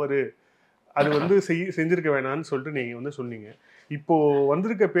தவறு, அது வந்து செஞ்சிருக்க வேணாம்னு சொல்லிட்டு நீங்க வந்து சொன்னீங்க. இப்போ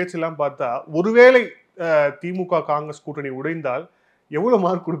வந்திருக்க பேச்செல்லாம் பார்த்தா ஒருவேளை திமுக காங்கிரஸ் கூட்டணி உடைந்தால் எவ்வளவு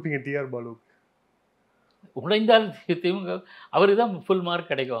மார்க் கொடுப்பீங்க டிஆர் பாலுவுக்கு? உடைந்தால் திமுக அவருக்கு தான் ஃபுல்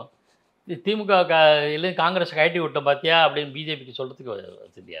மார்க் கிடைக்கும். திமுக இல்லை காங்கிரஸ் கழட்டி விட்டோம் பார்த்தியா அப்படின்னு பிஜேபிக்கு சொல்கிறதுக்கு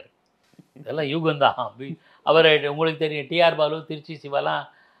வசதியாக இருக்குது. இதெல்லாம் யூகம்தான். அவர் உங்களுக்கு தெரியும், டிஆர் பாலு திருச்சி சிவாலாம்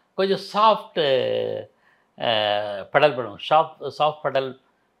கொஞ்சம் சாஃப்ட் படல் பண்ணுவோம், சாஃப்ட் படல்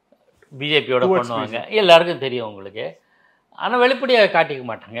பிஜேபியோட பண்ணுவாங்க, எல்லாருக்கும் தெரியும் உங்களுக்கு. ஆனால் வெளிப்படையாக காட்டிக்க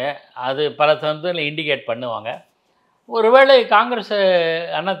மாட்டாங்க, அது பல சந்தர்ப்பத்தில் இண்டிகேட் பண்ணுவாங்க. ஒருவேளை காங்கிரஸ்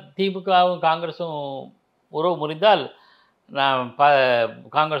ஆனால் திமுகவும் காங்கிரஸும் உறவு முறிந்தால் நான்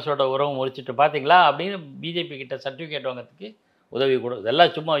காங்கிரஸோட உறவு முறிச்சிட்டு பார்த்தீங்களா அப்படின்னு பிஜேபி கிட்ட சர்டிஃபிகேட் வாங்கிறதுக்கு உதவி கூட.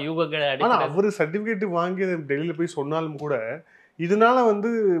 இதெல்லாம் சும்மா யூகங்கள் அடிச்சு. அவர் சர்டிஃபிகேட் வாங்கி டெல்லியில் போய் சொன்னாலும் கூட இதனால வந்து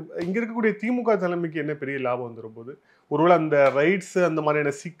இங்கே இருக்கக்கூடிய திமுக தலைமைக்கு என்ன பெரிய லாபம் வந்துடும் போது? ஒருவேளை அந்த ரைட்ஸ் அந்த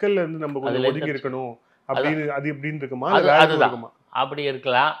மாதிரியான சிக்கல்ல இருந்து நம்ம கொஞ்சம் ஒதுக்கி இருக்கணும் அப்படின்னு அது எப்படின்னு இருக்குமா? அதுதான் அப்படி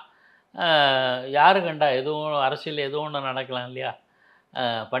இருக்கலாம். யாரு கண்டா எதுவும் அரசியல் எதுவும் ஒன்று நடக்கலாம் இல்லையா?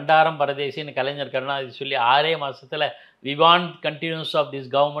 பண்டாரம் பரதேசின்னு கலைஞர் கருணாநிதி சொல்லி 6 மாதத்தில் we want continuous of this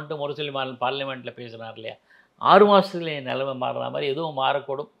government Murasoli பார்லிமெண்ட்டில் பேசுகிறார் இல்லையா? 6 மாதத்துலேயே நிலைமை மாறுற மாதிரி எதுவும்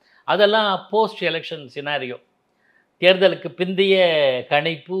மாறக்கூடும். அதெல்லாம் போஸ்ட் எலெக்ஷன் சினாரியோ, தேர்தலுக்கு பிந்தைய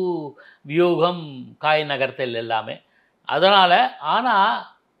கணிப்பு, வியூகம், காய் நகர்த்தல் எல்லாமே. அதனால் ஆனால்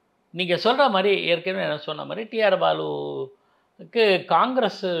நீங்கள் சொல்கிற மாதிரி ஏற்கனவே என்ன சொன்ன மாதிரி டிஆர் பாலுக்கு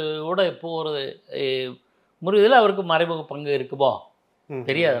காங்கிரஸோட இப்போ ஒரு முறியதில் அவருக்கு மறைமுக பங்கு இருக்குமோ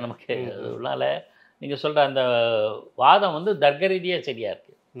தெரியாது நமக்கு. அதனால நீங்கள் சொல்கிற அந்த வாதம் வந்து தர்க்க ரீதியாக சரியாக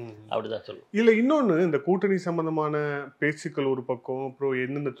இருக்குது, அப்படிதான் சொல்லுவோம். இல்லை இன்னொன்று, இந்த கூட்டணி சம்பந்தமான பேச்சுக்கள் ஒரு பக்கம், அப்புறம்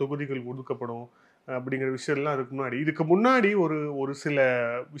எந்தெந்த தொகுதிகள் ஒதுக்கப்படும் அப்படிங்கிற விஷயம்லாம் இதுக்கு முன்னாடி ஒரு சில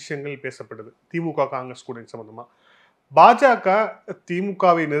விஷயங்கள் பேசப்படுது திமுக காங்கிரஸ் கூட்டணி சம்பந்தமா. பாஜக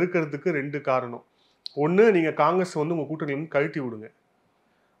திமுகவை நெருக்கிறதுக்கு 2 காரணம். ஒன்று, நீங்கள் காங்கிரஸ் வந்து உங்கள் கூட்டணியிலிருந்து கழட்டி விடுங்க,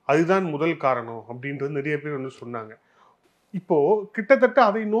 அதுதான் முதல் காரணம் அப்படின்றது நிறைய பேர் வந்து சொன்னாங்க. இப்போ கிட்டத்தட்ட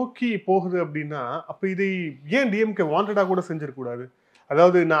அதை நோக்கி போகுது அப்படின்னா அப்போ இதை ஏன் டிஎம்கே வாண்டடாக கூட செஞ்சிடக்கூடாது?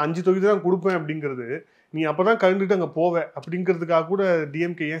 அதாவது நான் 5 தொகுதி தான் கொடுப்பேன் அப்படிங்கிறது, நீ அப்போதான் கலந்துட்டு அங்கே போவேன் அப்படிங்கிறதுக்காக கூட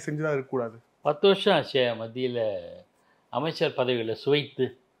டிஎம்கே ஏன் செஞ்சுதான் இருக்கக்கூடாது? 10 வருஷம் ஆச்சு மத்தியில் அமைச்சர் பதவியில் சுவைத்து.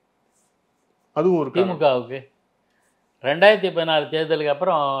 அதுவும் ஒரு திமுகவுக்கு 2014 தேர்தலுக்கு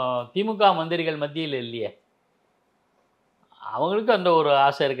அப்புறம் திமுக மந்திரிகள் மத்தியில் இல்லையே, அவங்களுக்கு அந்த ஒரு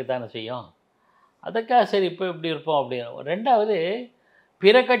ஆசை இருக்குத்தானே செய்யும். அதுக்காக சரி இப்போ இப்படி இருப்போம் அப்படின்னு. 2வது,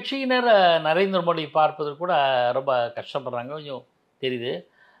 பிற கட்சியினர் நரேந்திர மோடி பார்ப்பதற்கு கூட ரொம்ப கஷ்டப்படுறாங்க, கொஞ்சம் தெரியுது.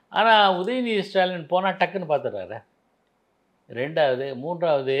 ஆனால் உதயநிதி ஸ்டாலின் போனால் டக்குன்னு பார்த்துடுறாரு. 2வது.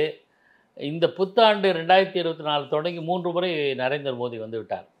 3வது, இந்த புத்தாண்டு 2024 தொடங்கி 3 முறை நரேந்திர மோடி வந்து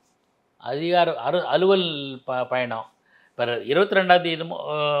விட்டார். அலுவல் பயணம். இப்போ 22ஆம் தேதி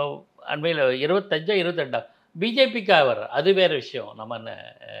அண்மையில் 25 22 பிஜேபிக்காக வர்ற, அது வேறு விஷயம். நம்ம என்ன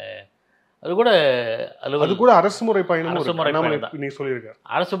அது கூட அது கூட அரசு முறை பயணம், அரசு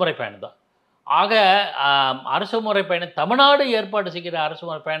முறை பயணம் தான். ஆக அரசு முறை பயணம் தமிழ்நாடு ஏற்பாடு செய்கிற அரசு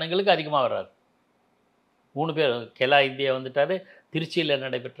முறை பயணங்களுக்கு அதிகமாக வர்றாரு. 3 பேர் கெலா இந்தியா வந்துட்டார், திருச்சியில்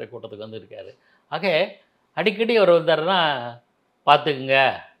நடைபெற்ற கூட்டத்துக்கு வந்திருக்காரு. ஆக அடிக்கடி அவர் வந்தாருன்னா பார்த்துக்குங்க,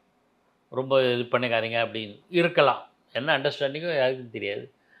 ரொம்ப இது பண்ணிக்காதீங்க அப்படின்னு இருக்கலாம். என்ன அண்டர்ஸ்டாண்டிங்கும் யாருக்கும் தெரியாது.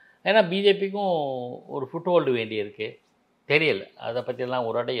 ஏன்னா பிஜேபிக்கும் ஒரு ஃபுட்ஹோல்டு வேண்டியிருக்கு, தெரியல. அதை பற்றியெல்லாம்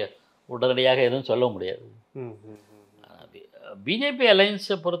உடனடியாக எதுவும் சொல்ல முடியாது. பிஜேபி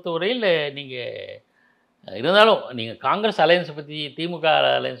அலையன்ஸை பொறுத்தவரையில் நீங்கள் இருந்தாலும் நீங்கள் காங்கிரஸ் அலையன்ஸை பற்றி, திமுக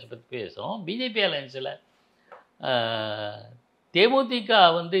அலையன்ஸை பற்றி பேசுகிறோம். பிஜேபி அலையன்ஸில் தேமுதிக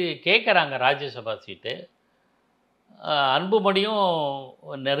வந்து கேட்குறாங்க ராஜ்யசபா சீட்டு. அன்புமணியும்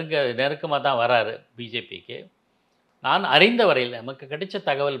நெருக்கமாக தான் வராரு பிஜேபிக்கு. நான் அறிந்த வரையில் நமக்கு கிடைச்ச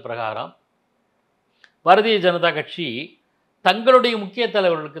தகவல் பிரகாரம் பாரதிய ஜனதா கட்சி தங்களுடைய முக்கிய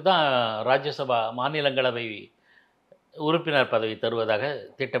தலைவர்களுக்கு தான் ராஜ்யசபா மாநிலங்களவை உறுப்பினர் பதவி தருவதாக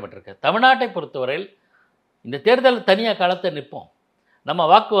திட்டமிட்டிருக்கு. தமிழ்நாட்டை பொறுத்தவரையில் இந்த தேர்தல் தனியாக களத்தை நிற்போம், நம்ம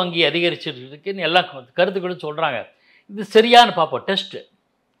வாக்கு வங்கி அதிகரிச்சிருக்குன்னு எல்லா கருத்துக்களும் சொல்கிறாங்க. இது சரியானு பார்ப்போம்,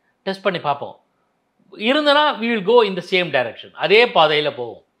 டெஸ்ட் பண்ணி பார்ப்போம். இருந்தனா we will go in the same direction, அதே பாதையில்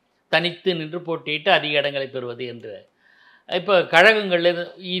போவோம், தனித்து நின்று போட்டியிட்டு அதிக இடங்களை பெறுவது என்று. இப்போ கழகங்கள்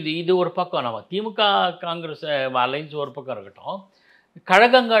இது ஒரு பக்கம், நம்ம திமுக காங்கிரஸ் அலைன்ஸ் ஒரு பக்கம் இருக்கட்டும்,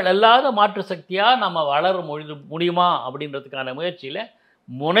 கழகங்கள் அல்லாத மாற்று சக்தியாக நம்ம வளர முடியுமா அப்படின்றதுக்கான முயற்சியில்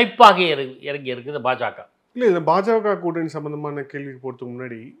முனைப்பாக இறங்கி இருக்குது பாஜக. இல்லை, இந்த பாஜக கூட்டணி சம்பந்தமான கேள்விக்கு போகிறதுக்கு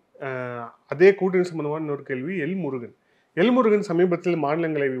முன்னாடி அதே கூட்டணி சம்பந்தமான இன்னொரு கேள்வி. எல் முருகன் எல்முருகன் சமீபத்தில்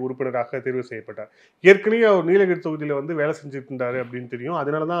மாநிலங்களவை உறுப்பினராக தேர்வு செய்யப்பட்டார். ஏற்கனவே அவர் நீலகிரி தொகுதியில் வந்து வேலை செஞ்சுட்டு இருந்தாரு அப்படின்னு தெரியும்.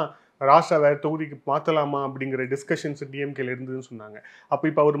 அதனாலதான் ராஷ்டிரா வேற தொகுதிக்கு மாற்றலாமா அப்படிங்கிற டிஸ்கஷன்ஸ் டிஎம்கேல இருந்ததுன்னு சொன்னாங்க. அப்போ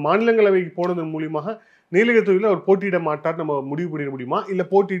இப்போ அவர் மாநிலங்களவைக்கு போனதன் மூலியமாக நீலகிரி தொகுதியில் அவர் போட்டியிட மாட்டார் நம்ம முடிவு பண்ணிட முடியுமா, இல்லை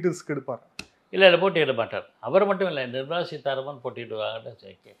போட்டிட்டு ரிஸ்க் எடுப்பார்? இல்லை போட்டியிட மாட்டார். அவர் மட்டும் இல்லை, நிர்மலா சீதாராமன் போட்டியிடுவாங்கன்னு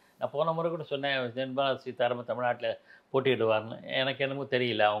சேர்க்கேன். நான் போன முறை கூட சொன்னேன், நிர்மலா சீதாராமன் தமிழ்நாட்டில் போட்டியிடுவார்னு. எனக்கு என்னமோ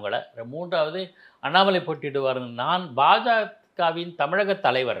தெரியல அவங்கள. மூன்றாவது அண்ணாமலை போட்டியிடுவார்னு. நான் பாஜகவின் தமிழக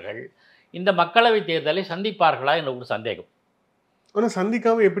தலைவர்கள் இந்த மக்களவை தேர்தலை சந்திப்பார்களா என்ற ஒரு சந்தேகம். ஆனால்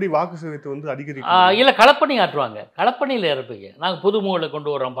சந்திக்காமல் எப்படி வாக்கு சதவீதத்தை வந்து அதிகரிக்கும்? இல்லை, களப்பணி ஆற்றுவாங்க. களப்பணியில் இருப்பீங்க, நாங்கள் புதுமுகளை கொண்டு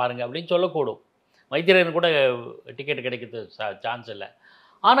வரோம் பாருங்கள் அப்படின்னு சொல்லக்கூடும். வைத்தியரன் கூட டிக்கெட் கிடைக்கிறது சான்ஸ் இல்லை.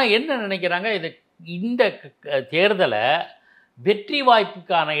 ஆனால் என்ன நினைக்கிறாங்க, இந்த தேர்தலை வெற்றி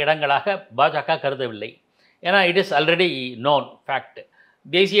வாய்ப்புக்கான இடங்களாக பாஜக கருதவில்லை. ஏன்னா it is already known fact.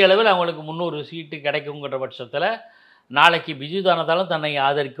 தேசிய அளவில் அவங்களுக்கு 300 சீட்டு கிடைக்குங்கிற பட்சத்தில் நாளைக்கு பிஜு ஜனதாலும் தன்னை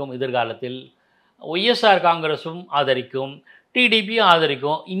ஆதரிக்கும், எதிர்காலத்தில் ஒய்எஸ்ஆர் காங்கிரஸும் ஆதரிக்கும், டிடிபியும்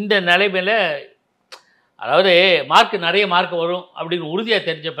ஆதரிக்கும். இந்த நிலைமையில் அதாவது நிறைய மார்க் வரும் அப்படின்னு உறுதியாக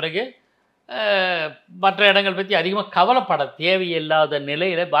தெரிஞ்ச பிறகு மற்ற இடங்கள் பற்றி அதிகமாக கவலைப்பட தேவையில்லாத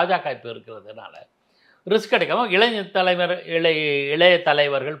நிலையில் பாஜக இப்போ இருக்கிறதுனால ரிஸ்க் எடுக்காம இளைய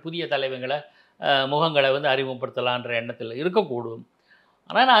தலைவர்கள் புதிய தலைவர்களை முகங்களை வந்து அறிமுகப்படுத்தலான்ற எண்ணத்தில் இருக்கக்கூடும்.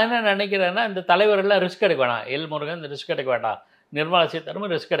 ஆனால் நான் என்ன நினைக்கிறேன்னா, இந்த தலைவர்கள்லாம் ரிஸ்க் எடுக்க வேண்டாம். எல்முருகன் இந்த ரிஸ்க் எடுக்க வேண்டாம், நிர்மலா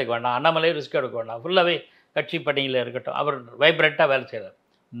சீதாராமன் ரிஸ்க் எடுக்க வேண்டாம், அண்ணாமலையும் ரிஸ்க் எடுக்க வேண்டாம், ஃபுல்லாகவே கட்சி பணியில் இருக்கட்டும். அவர் வைப்ரண்ட்டாக வேலை செய்கிறார்.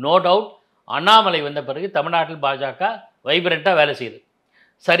 நோ டவுட் அண்ணாமலை வந்த பிறகு தமிழ்நாட்டில் பாஜக வைப்ரண்ட்டாக வேலை செய்யுது.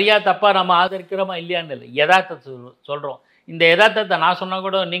 சரியாக தப்பாக நம்ம ஆதரிக்கிறோமா இல்லையான்னு இல்லை, யதார்த்தத்தை சொல்கிறோம். இந்த யதார்த்தத்தை நான் சொன்னால்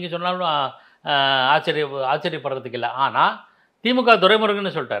கூட நீங்கள் சொன்னாலும் ஆச்சரியப்படுறதுக்கு இல்லை. ஆனால் திமுக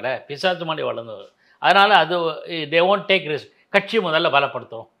துரைமுருகன்னு சொல்லிட்டால பிசாசு மாதிரி வளர்ந்தவர். அதனால் அது தே ஒன்ட் டேக் ரிஸ்க். கட்சி முதல்ல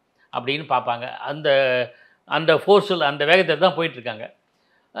பலப்படுத்தும் அப்படின்னு பார்ப்பாங்க. அந்த ஃபோர்ஸில் அந்த வேகத்தில் தான் போயிட்டுருக்காங்க.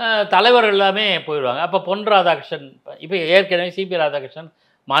 தலைவர்கள் எல்லாமே போயிடுவாங்க. அப்போ பொன் ராதாகிருஷ்ணன், இப்போ ஏற்கனவே சிபி ராதாகிருஷ்ணன்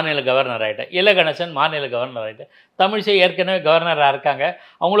மாநில கவர்னர் ஆகிட்டேன், இலகணேசன் மாநில கவர்னர் ஆகிட்டேன், தமிழிசை ஏற்கனவே கவர்னராக இருக்காங்க.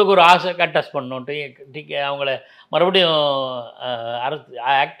 அவங்களுக்கு ஒரு ஆசை கண்டெஸ்ட் பண்ணணுன்ட்டு அவங்கள மறுபடியும்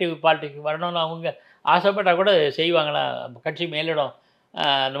ஆக்டிவ் பாலிட்டிக்ஸ் வரணும்னு அவங்க ஆசைப்பட்டால் கூட செய்வாங்களா, கட்சி மேலிடம்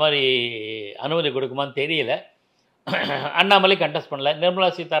அந்த மாதிரி அனுமதி கொடுக்குமான்னு தெரியல. அண்ணாமலை கண்டெஸ்ட் பண்ணலை, நிர்மலா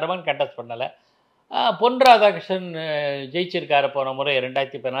சீதாராமன் கண்டெஸ்ட் பண்ணலை, பொன் ராதாகிருஷ்ணன் ஜெயிச்சிருக்காரு போன முறை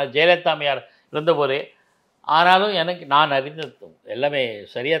 2014 ஜெயலலிதா அம்மையார் இருந்தபோதே. ஆனாலும் நான் அறிந்த எல்லாமே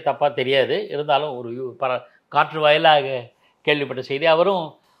சரியாக தப்பாக தெரியாது, இருந்தாலும் ஒரு காற்று வாயிலாக கேள்விப்பட்ட செய்தி. அவரும்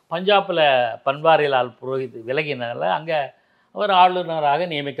பஞ்சாபில் பன்வாரிலால் புரோஹித் விலகினால அங்கே அவர் ஆளுநராக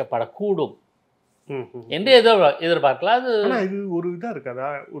நியமிக்கப்படக்கூடும் என்று எதிர்பார்க்கலாம். இது ஒரு இதாக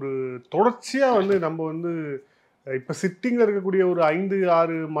இருக்காதா, ஒரு தொடர்ச்சியாக வந்து நம்ம வந்து இப்போ சிட்டிங்கில் இருக்கக்கூடிய ஒரு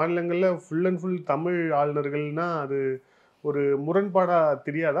 5-6 மாநிலங்களில் ஃபுல் அண்ட் ஃபுல் தமிழ் ஆளுநர்கள்னா அது ஒரு முரண்பாடாக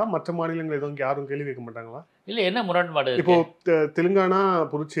தெரியாதா? மற்ற மாநிலங்கள் எதுவும் யாரும் கேள்வி கேட்க மாட்டாங்களா? இல்லை, என்ன முரண்பாடு? இப்போ தெலுங்கானா,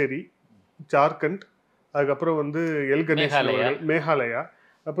 புதுச்சேரி, ஜார்க்கண்ட், அதுக்கப்புறம் வந்து மேகாலயா,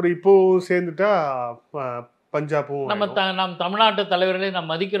 அப்புறம் இப்போ சேர்ந்துட்டா பஞ்சாபும். நம்ம தமிழ்நாட்டு தலைவர்களே நம்ம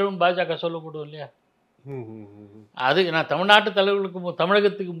மதிக்கிறோம் பாஜக சொல்லக்கூடும் இல்லையா? அது நான் தமிழ்நாட்டு தலைவர்களுக்கு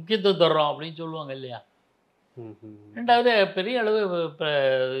தமிழகத்துக்கு முக்கியத்துவம் தர்றோம் அப்படின்னு சொல்லுவாங்க இல்லையா? ரெண்டாவது பெரிய அளவு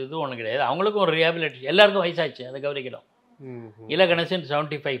இது ஒன்றும் கிடையாது. அவங்களுக்கும் ஒரு ரிஹாபிலிட்டேஷன், எல்லாருக்கும் வயசாச்சு, அதை கவனிக்கணும். இலகணேசன்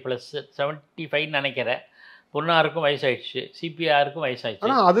 75+ நினைக்கிறேன், பொன்னாருக்கும் வயசாயிடுச்சு, சிபிஆருக்கும் வயசாயிடுச்சு.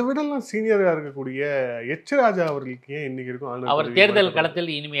 ஆனால் அதை விடலாம் சீனியராக இருக்கக்கூடிய எச் ராஜா அவர்களுக்கு ஏன் இன்னைக்கு இருக்கும்? அவர் தேர்தல்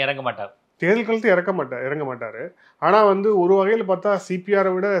களத்தில் இனிமேல் இறங்க மாட்டார். தேர்தல் களத்தில் இறங்க மாட்டார். ஆனால் வந்து ஒரு வகையில் பார்த்தா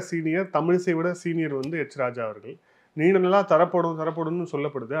சிபிஆரை விட சீனியர், தமிழிசை விட சீனியர் வந்து எச் ராஜா அவர்கள். நீண்டெல்லாம் தரப்படும்னு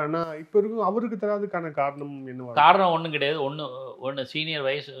சொல்லப்படுது. ஆனால் இப்போ இருக்கும் அவருக்கு தராதுக்கான காரணம் என்ன? காரணம் ஒன்றும் கிடையாது. ஒன்று சீனியர்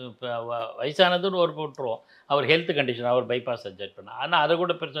வயசானதுன்னு ஒரு போட்டுருவோம். அவர் ஹெல்த் கண்டிஷன், அவர் பைபாஸ் சர்ஜரி பண்ண. ஆனால் அதை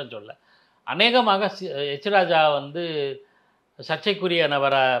கூட பெருசாக சொல்ல. அநேகமாக எச் ராஜா வந்து சர்ச்சைக்குரிய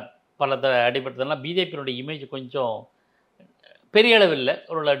நபரை பல அடிபட்டதெல்லாம் பிஜேபியினுடைய இமேஜ் கொஞ்சம் பெரிய அளவில்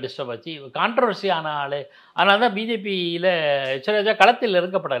ஒரு டிஸ்டர்ப் ஆச்சு, கான்ட்ரவர்சி ஆன ஆள். அதனால தான் பிஜேபியில் எச் ராஜா களத்தில்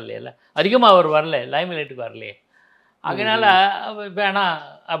இறக்கப்படலையில, அதிகமாக அவர் வரல, லைம்லைட்டுக்கு வரலையே. அதனால் வேணாம்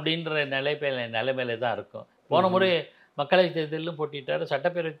அப்படின்ற நிலைமையில தான் இருக்கும். போன முறை மக்களவை தேர்தலிலும் போட்டிட்டார்,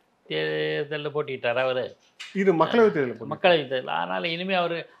 சட்டப்பேரவை தேர்தலில் போட்டிட்டார் அவர். இது மக்களவை தேர்தல். அதனால்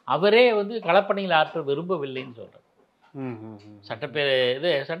இனிமேல் அவரே வந்து களப்பணியில் ஆற்ற விரும்பவில்லைன்னு சொல்கிறார்.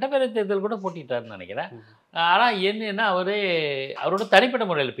 சட்டப்பேரவை தேர்தல் கூட போட்டிட்டாருன்னு நினைக்கிறேன். ஆனால் என்னன்னா அவரோட தனிப்பட்ட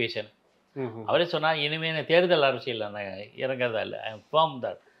முறையில் பேசணும். அவரே சொன்னார், இனிமேல் தேர்தல் அரசியல் நான் இறங்குறதா இல்லை, I am form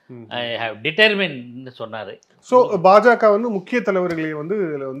that, I have டிட்டர்மின்னு சொன்னார். ஸோ பாஜக வந்து முக்கிய தலைவர்களை வந்து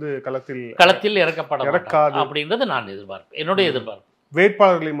இதில் வந்து களத்தில் இறக்கப்படாது அப்படின்றது நான் எதிர்பார்ப்பேன், என்னுடைய எதிர்பார்ப்பு.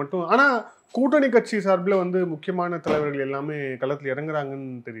 வேட்பாளர்களை மட்டும். ஆனால் கூட்டணி கட்சி சார்பில் வந்து முக்கியமான தலைவர்கள் எல்லாமே களத்தில்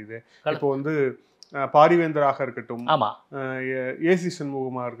இறங்குறாங்கன்னு தெரியுது. இப்போ வந்து பாரிவேந்தராக இருக்கட்டும், ஏசி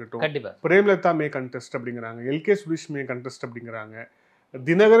சண்முகமாக இருக்கட்டும், பிரேமலதா மே கண்டெஸ்ட் அப்படிங்கிறாங்க, எல்கே சுரேஷ் மே கண்டெஸ்ட் அப்படிங்கிறாங்க,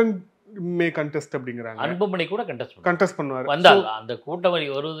 தினகரன் மே கண்டெஸ்ட் அப்படிங்கிறாங்க, அன்புமணி கூட கண்டெஸ்ட் பண்ணுவார். அந்த கூட்டணி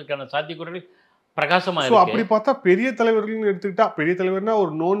வருவதற்கான சாத்தியக்கூறுகள் பிரகாசமா. அப்படி பார்த்தா பெரிய தலைவர்கள் எடுத்துக்கிட்டா, பெரிய தலைவர்னா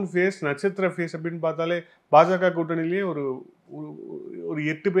ஒரு நோன் ஃபேஸ், நட்சத்திர ஃபேஸ் அப்படின்னு பார்த்தாலே பாஜக கூட்டணியிலேயே ஒரு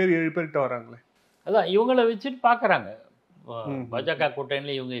 8 பேர் 7 பேர்கிட்ட வராங்களே. அதான் இவங்களை வச்சுட்டு பார்க்குறாங்க பாஜக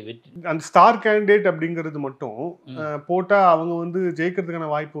கூட்டணியில் இவங்க வெற்றி. அந்த ஸ்டார் கேண்டிடேட் அப்படிங்கிறது மட்டும் போட்டால் அவங்க வந்து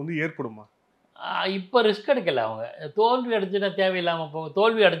ஜெயிக்கிறதுக்கான வாய்ப்பு வந்து ஏற்படுமா? இப்போ ரிஸ்க் எடுக்கல. அவங்க தோல்வி அடைஞ்சிட்டா தேவையில்லாமல் போங்க.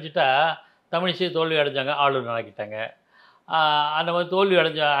 தோல்வி அடைஞ்சிட்டா தமிழிசை தோல்வி அடைஞ்சாங்க, ஆளுநர் ஆக்கிட்டாங்க. அந்த மாதிரி தோல்வி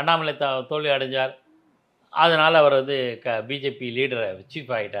அண்ணாமலை தோல்வி அடைஞ்சார். அதனால் அவர் வந்து பிஜேபி லீடரை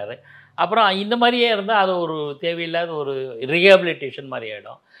சீஃப் ஆகிட்டார். அப்புறம் இந்த மாதிரியே இருந்தால் அது ஒரு தேவையில்லாத ஒரு ரீஹாபிலிட்டேஷன் மாதிரி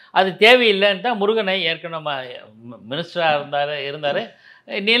ஆகிடும். அது தேவையில்லைன்னு தான் முருகனை ஏற்கனவே மினிஸ்டராக இருந்தார்.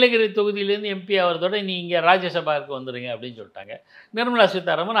 நீலகிரி தொகுதியிலேருந்து எம்பி ஆகிறதோட நீங்கள் ராஜ்யசபாவுக்கு வந்துடுங்க அப்படின்னு சொல்லிட்டாங்க. Nirmala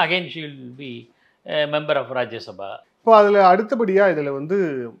Sitharaman again she will be member of Rajya Sabha. இப்போ அதில் அடுத்தபடியாக இதில் வந்து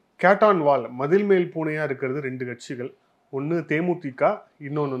கேட்டான் வால் மதில் மேல் பூனையாக இருக்கிறது 2 கட்சிகள். ஒன்று தேமுதிக,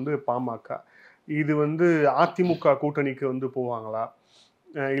 இன்னொன்று வந்து பாமக. இது வந்து அதிமுக கூட்டணிக்கு வந்து போவாங்களா,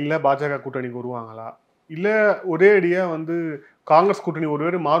 இல்லை பாஜக கூட்டணிக்கு வருவாங்களா, இல்லை ஒரே அடியாக வந்து காங்கிரஸ் கூட்டணி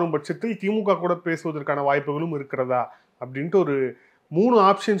ஒருவேளை மாறும் பட்சத்தில் திமுக கூட பேசுவதற்கான வாய்ப்புகளும் இருக்கிறதா அப்படின்ட்டு ஒரு 3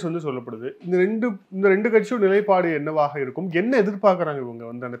 ஆப்ஷன்ஸ் வந்து சொல்லப்படுது. இந்த ரெண்டு கட்சியும் நிலைப்பாடு என்னவாக இருக்கும், என்ன எதிர்பார்க்குறாங்க இவங்க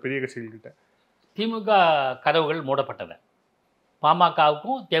வந்து அந்த பெரிய கட்சிகள்கிட்ட? திமுக கதவுகள் மூடப்பட்டன,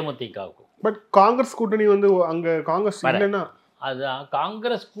 பாமகவுக்கும் தேமுதிகவுக்கும். பட் காங்கிரஸ் கூட்டணி வந்து அங்கே காங்கிரஸ் இல்லைன்னா அதுதான்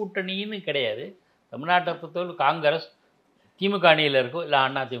காங்கிரஸ் கூட்டணின்னு கிடையாது. தமிழ்நாட்டை பொறுத்தவரை காங்கிரஸ் திமுக அணியில் இருக்கும், இல்லை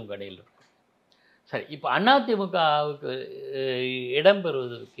அதிமுக அணியில் இருக்கும். சரி, இப்போ அதிமுகவுக்கு இடம்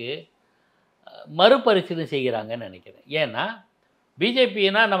பெறுவதற்கு மறுபரிசீலனை செய்கிறாங்கன்னு நினைக்கிறேன். ஏன்னா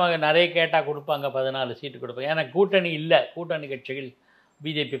பிஜேபின்னா நமக்கு நிறைய கேட்டால் கொடுப்பாங்க, 14 சீட்டு கொடுப்பாங்க. ஏன்னா கூட்டணி இல்லை, கூட்டணி கட்சிகள்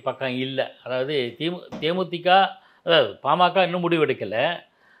பிஜேபி பக்கம் இல்லை. அதாவது தேமுதிக, அதாவது பாமக இன்னும் முடிவெடுக்கலை,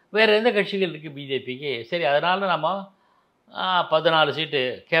 வேறு எந்த கட்சிகள் இருக்குது பிஜேபிக்கு. சரி, அதனால் நம்ம 14 சீட்டு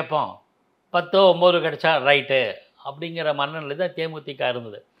கேட்போம், 10 9 கிடைச்சா ரைட்டு அப்படிங்கிற மனநிலை தான் தேமுதிக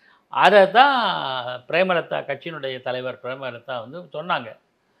இருந்தது. அதை தான் பிரேமலதா கட்சியினுடைய தலைவர் பிரேமலதா வந்து சொன்னாங்க.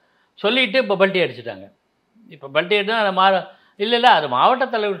 சொல்லிவிட்டு இப்போ பல்ட்டி அடிச்சுட்டாங்க. இப்போ பல்ட்டி அடிச்சு அதை இல்லை அது மாவட்ட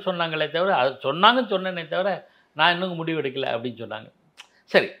தலைவர் சொன்னாங்களே தவிர, அது சொன்னேனே தவிர நான் இன்னும் முடிவு எடுக்கலை அப்படின்னு சொன்னாங்க.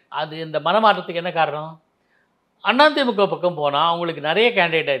 சரி, அது இந்த மனமாற்றத்துக்கு என்ன காரணம்? அதிமுக பக்கம் போனால் அவங்களுக்கு நிறைய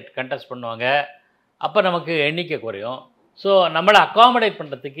கேண்டிடேட் கண்டெஸ்ட் பண்ணுவாங்க, அப்போ நமக்கு எண்ணிக்கை குறையும். ஸோ நம்மளை அக்காமடேட்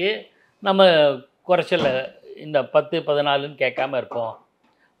பண்ணுறதுக்கு நம்ம குறைச்சல இந்த 10 14ன்னு கேட்காம இருப்போம்.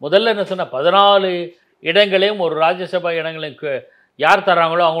 முதல்ல என்ன சொன்னால் 14 இடங்களையும் ஒரு ராஜ்யசபா இடங்களுக்கு யார்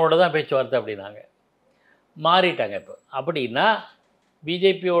தராங்களோ அவங்களோட தான் பேச்சுவார்த்தை அப்படின்னாங்க. மாறிட்டாங்க இப்போ. அப்படின்னா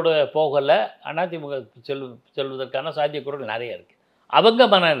பிஜேபியோட போகலை, அதிமுக செல்வதற்கான சாத்தியக்கூறுகள் நிறைய இருக்குது. அவங்க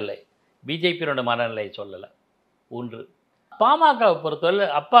மனநிலை, பிஜேபியோட மனநிலை சொல்லலை. ஒன்று. பாமகவை பொறுத்தவரை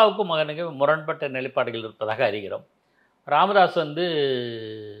அப்பாவுக்கும் மகனுக்கு முரண்பட்ட நிலைப்பாடுகள் இருப்பதாக அறிகிறோம். ராமதாஸ் வந்து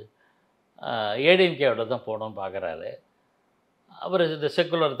ஏடிஎம்கேவோட தான் போகணும்னு பார்க்குறாரு. அவர் இந்த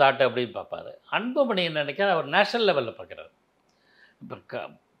செக்குலர் தாட்டு அப்படின்னு பார்ப்பார். அன்புமணி நினைக்கிறார், அவர் நேஷனல் லெவலில் பார்க்குறாரு. இப்போ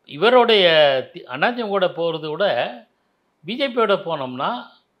இவருடைய அதிமுக போகிறத விட பிஜேபியோட போனோம்னா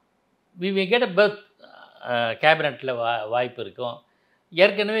வி கெட் அ பெர்த், கேபினெட்டில் வாய்ப்பு இருக்கும்.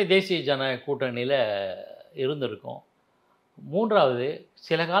 ஏற்கனவே தேசிய ஜனநாயக கூட்டணியில் இருந்திருக்கும். 3வது,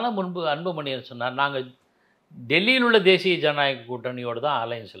 சில காலம் முன்பு அன்புமணியர் சொன்னார், நாங்கள் டெல்லியில் உள்ள தேசிய ஜனநாயக கூட்டணியோடு தான்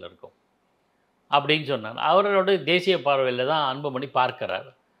அலையன்ஸில் இருக்கோம் அப்படின்னு சொன்னார். அவரோட தேசிய பார்வையில் தான் அன்புமணி பார்க்கிறார்.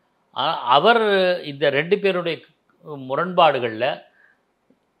 அவர் இந்த 2 பேருடைய முரண்பாடுகளில்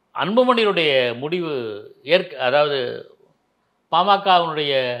அன்புமணியுடைய முடிவு அதாவது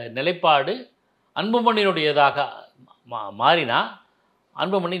பாமகவினுடைய நிலைப்பாடு அன்புமணியுடையதாக மாறினா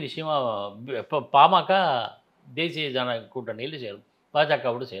அன்புமணி நிச்சயமாக இப்போ பாமக தேசிய ஜனநாயக கூட்டணியில் சேரும்,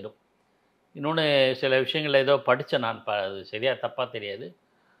 பாஜகவோடு சேரும். இன்னொன்று சில விஷயங்கள் ஏதோ படித்தேன் நான், அது சரியாக தப்பாக தெரியாது.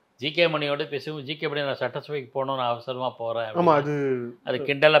 ஜிகே மணியோட பேசுவோம், ஜிகே மணி நான் சட்டசபைக்கு போகணுன்னு அவசரமாக போகிறேன், அது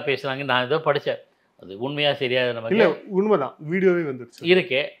கிண்டலாக பேசுனாங்க. நான் ஏதோ படித்தேன், அது உண்மையாக சரியாது நமக்கு உண்மைதான், வீடியோவே வந்துருச்சு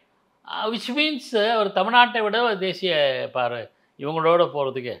இருக்கு. விச் மீன்ஸ் ஒரு தமிழ்நாட்டை விட தேசிய பாரு இவங்களோட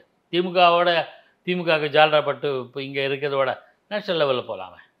போகிறதுக்கு திமுகவுக்கு ஜால்ராப்பட்டு இப்போ இங்கே இருக்கிறதோட நேஷனல் லெவலில்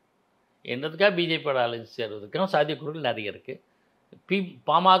போகலாமே என்றதுக்காக பிஜேபியோட அலைன்ஸ் சேர்வதற்கும் சாத்தியக்கூறுகள் நிறைய இருக்குது.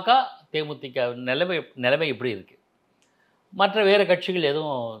 பாமக தேமுதிக நிலைமை இப்படி இருக்குது. மற்ற வேறு கட்சிகள்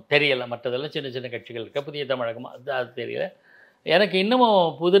எதுவும் தெரியலை, மற்றதெல்லாம் சின்ன சின்ன கட்சிகள் இருக்க, புதிய தமிழகம் அது தெரியல. எனக்கு இன்னமும்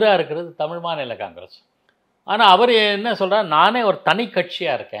புதிராக இருக்கிறது தமிழ் மாநில காங்கிரஸ். ஆனால் அவர் என்ன சொல்கிறார், நானே ஒரு தனி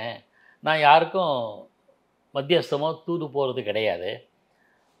கட்சியாக இருக்கேன், நான் யாருக்கும் மத்தியஸ்தமோ தூது போகிறது கிடையாது.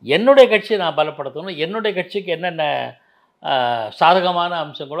 என்னுடைய கட்சியை நான் பலப்படுத்தணும், என்னுடைய கட்சிக்கு என்னென்ன சாதகமான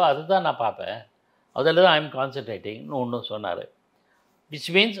அம்சங்களோ அதுதான் நான் பார்ப்பேன். அதில் தான் ஐஎம் கான்சன்ட்ரேட்டிங்னு ஒன்று சொன்னார். விச்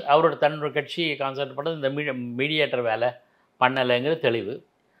மீன்ஸ் அவரோட தன்னோட கட்சியை கான்சன்ட்ரேட் பண்ணது இந்த மீடியேட்டர் வேலை பண்ணலைங்கிறது தெளிவு.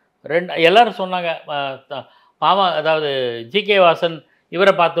 எல்லோரும் சொன்னாங்க அதாவது ஜிகே வாசன்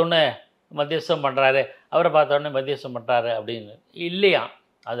இவரை பார்த்தோன்னே மத்தியஸ்தம் பண்ணுறாரு, அவரை பார்த்தோன்னே மத்தியஸ்தம் பண்ணுறாரு அப்படின்னு. இல்லையா,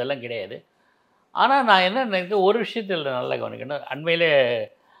 அதெல்லாம் கிடையாது. ஆனால் நான் என்ன நினைக்கிறேன், ஒரு விஷயத்தில் நல்லா கவனிக்கணும். அண்மையிலே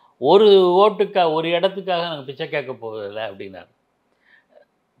ஒரு ஒரு இடத்துக்காக நாங்கள் பிச்சை கேட்க போவதில்லை அப்படின்னாரு.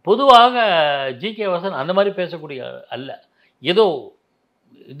 பொதுவாக ஜிகே வாசன் அந்த மாதிரி பேசக்கூடிய அல்ல. ஏதோ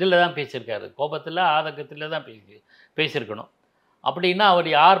இதில் தான் பேசியிருக்காரு, கோபத்தில் ஆதங்கத்தில் தான் பேசியிருக்கணும். அப்படின்னா அவர்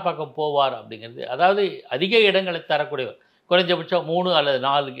யார் பக்கம் போவார் அப்படிங்கிறது, அதாவது அதிக இடங்களை தரக்கூடியவர், குறைஞ்சபட்சம் 3 அல்லது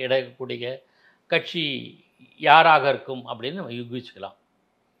 4 இடக்கூடிய கட்சி யாராக இருக்கும் அப்படின்னு யூகிச்சுக்கலாம்.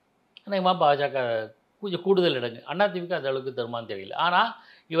 அநேகமாக பாஜக கொஞ்சம் கூடுதல் இடங்கள், அதிமுக அந்த அளவுக்கு தருமான்னு தெரியல. ஆனால்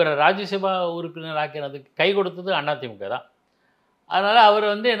இவரை ராஜ்யசபா உறுப்பினர் ஆக்கினதுக்கு கை கொடுத்தது அதிமுக தான். அதனால் அவர்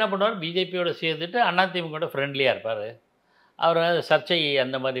என்ன பண்ணுவார், பிஜேபியோடு சேர்ந்துட்டு அதிமுகவோட ஃப்ரெண்ட்லியாக இருப்பார். அவர் சர்ச்சை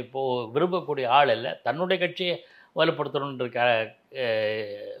அந்த மாதிரி விரும்பக்கூடிய ஆள் இல்லை, தன்னுடைய கட்சியை வலுப்படுத்தணுன்ற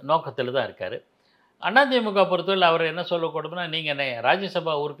நோக்கத்தில் தான் இருக்கார். அதிமுக பொறுத்தவரை அவர் என்ன சொல்லக்கூடாதுன்னா, நீங்கள் என்ன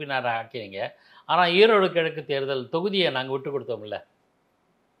ராஜ்யசபா உறுப்பினராக ஆக்கினீங்க, ஆனால் ஈரோடு கிழக்கு தேர்தல் தொகுதியை நாங்கள் விட்டு கொடுத்தோம்ல,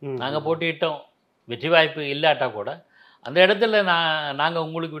 நாங்கள் போட்டியிட்டோம், வெற்றி வாய்ப்பு இல்லாட்டா கூட அந்த இடத்துல நாங்கள்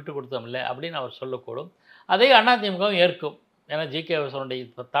உங்களுக்கு விட்டு கொடுத்தோம்ல அப்படின்னு அவர் சொல்லக்கூடும். அதே அதிமுகவும் ஏற்கும். ஏன்னா ஜிகே வாசனுடைய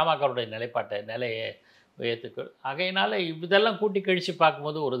தமாகவுடைய நிலையை ஏற்றுக்கும். ஆகையினால இதெல்லாம் கூட்டி கழித்து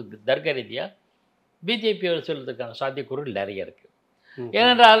பார்க்கும்போது ஒரு தர்க்க ரீதியாக பிஜேபி சொல்வதற்கான சாத்தியக்கூறுகள் நிறைய இருக்குது.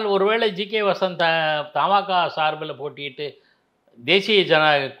 ஏனென்றால் ஒருவேளை ஜிகே வாசன் தமாக சார்பில் போட்டியிட்டு தேசிய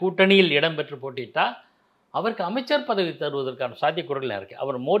கூட்டணியில் இடம்பெற்று போட்டியிட்டால் அவருக்கு அமைச்சர் பதவி தருவதற்கான சாத்தியக்கூறுகள் இருக்குது.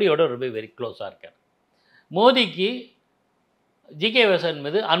 அவர் மோடியோட ரொம்ப வெரி க்ளோஸாக இருக்கார். மோடிக்கு ஜிகே வாசன்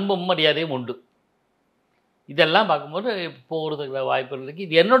மீது அன்பும் மரியாதையும் உண்டு. இதெல்லாம் பார்க்கும்போது போகிறதுக்கு வாய்ப்புகள் இருக்குது.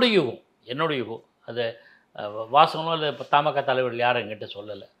 இது என்னோட யூகம். அதை வாசனோ இல்லை தமாக தலைவர்கள் யாரும் என்கிட்ட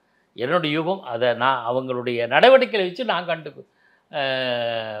சொல்லலை. என்னுடைய யூகம். அதை நான் அவங்களுடைய நடவடிக்கைகளை வச்சு நான்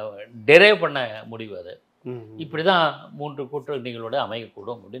டெரைவ் பண்ண முடிவு. அது இப்படி தான் 3 கூட்டணிகளோடு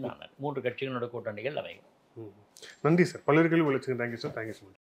அமையக்கூடும் அப்படின்னு நான் 3 கட்சிகளோட கூட்டணிகள் அமையும். நன்றி சார். பல்வேறு கேள்வி விளைச்சுங்க. Thank you sir. Thank you so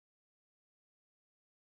much.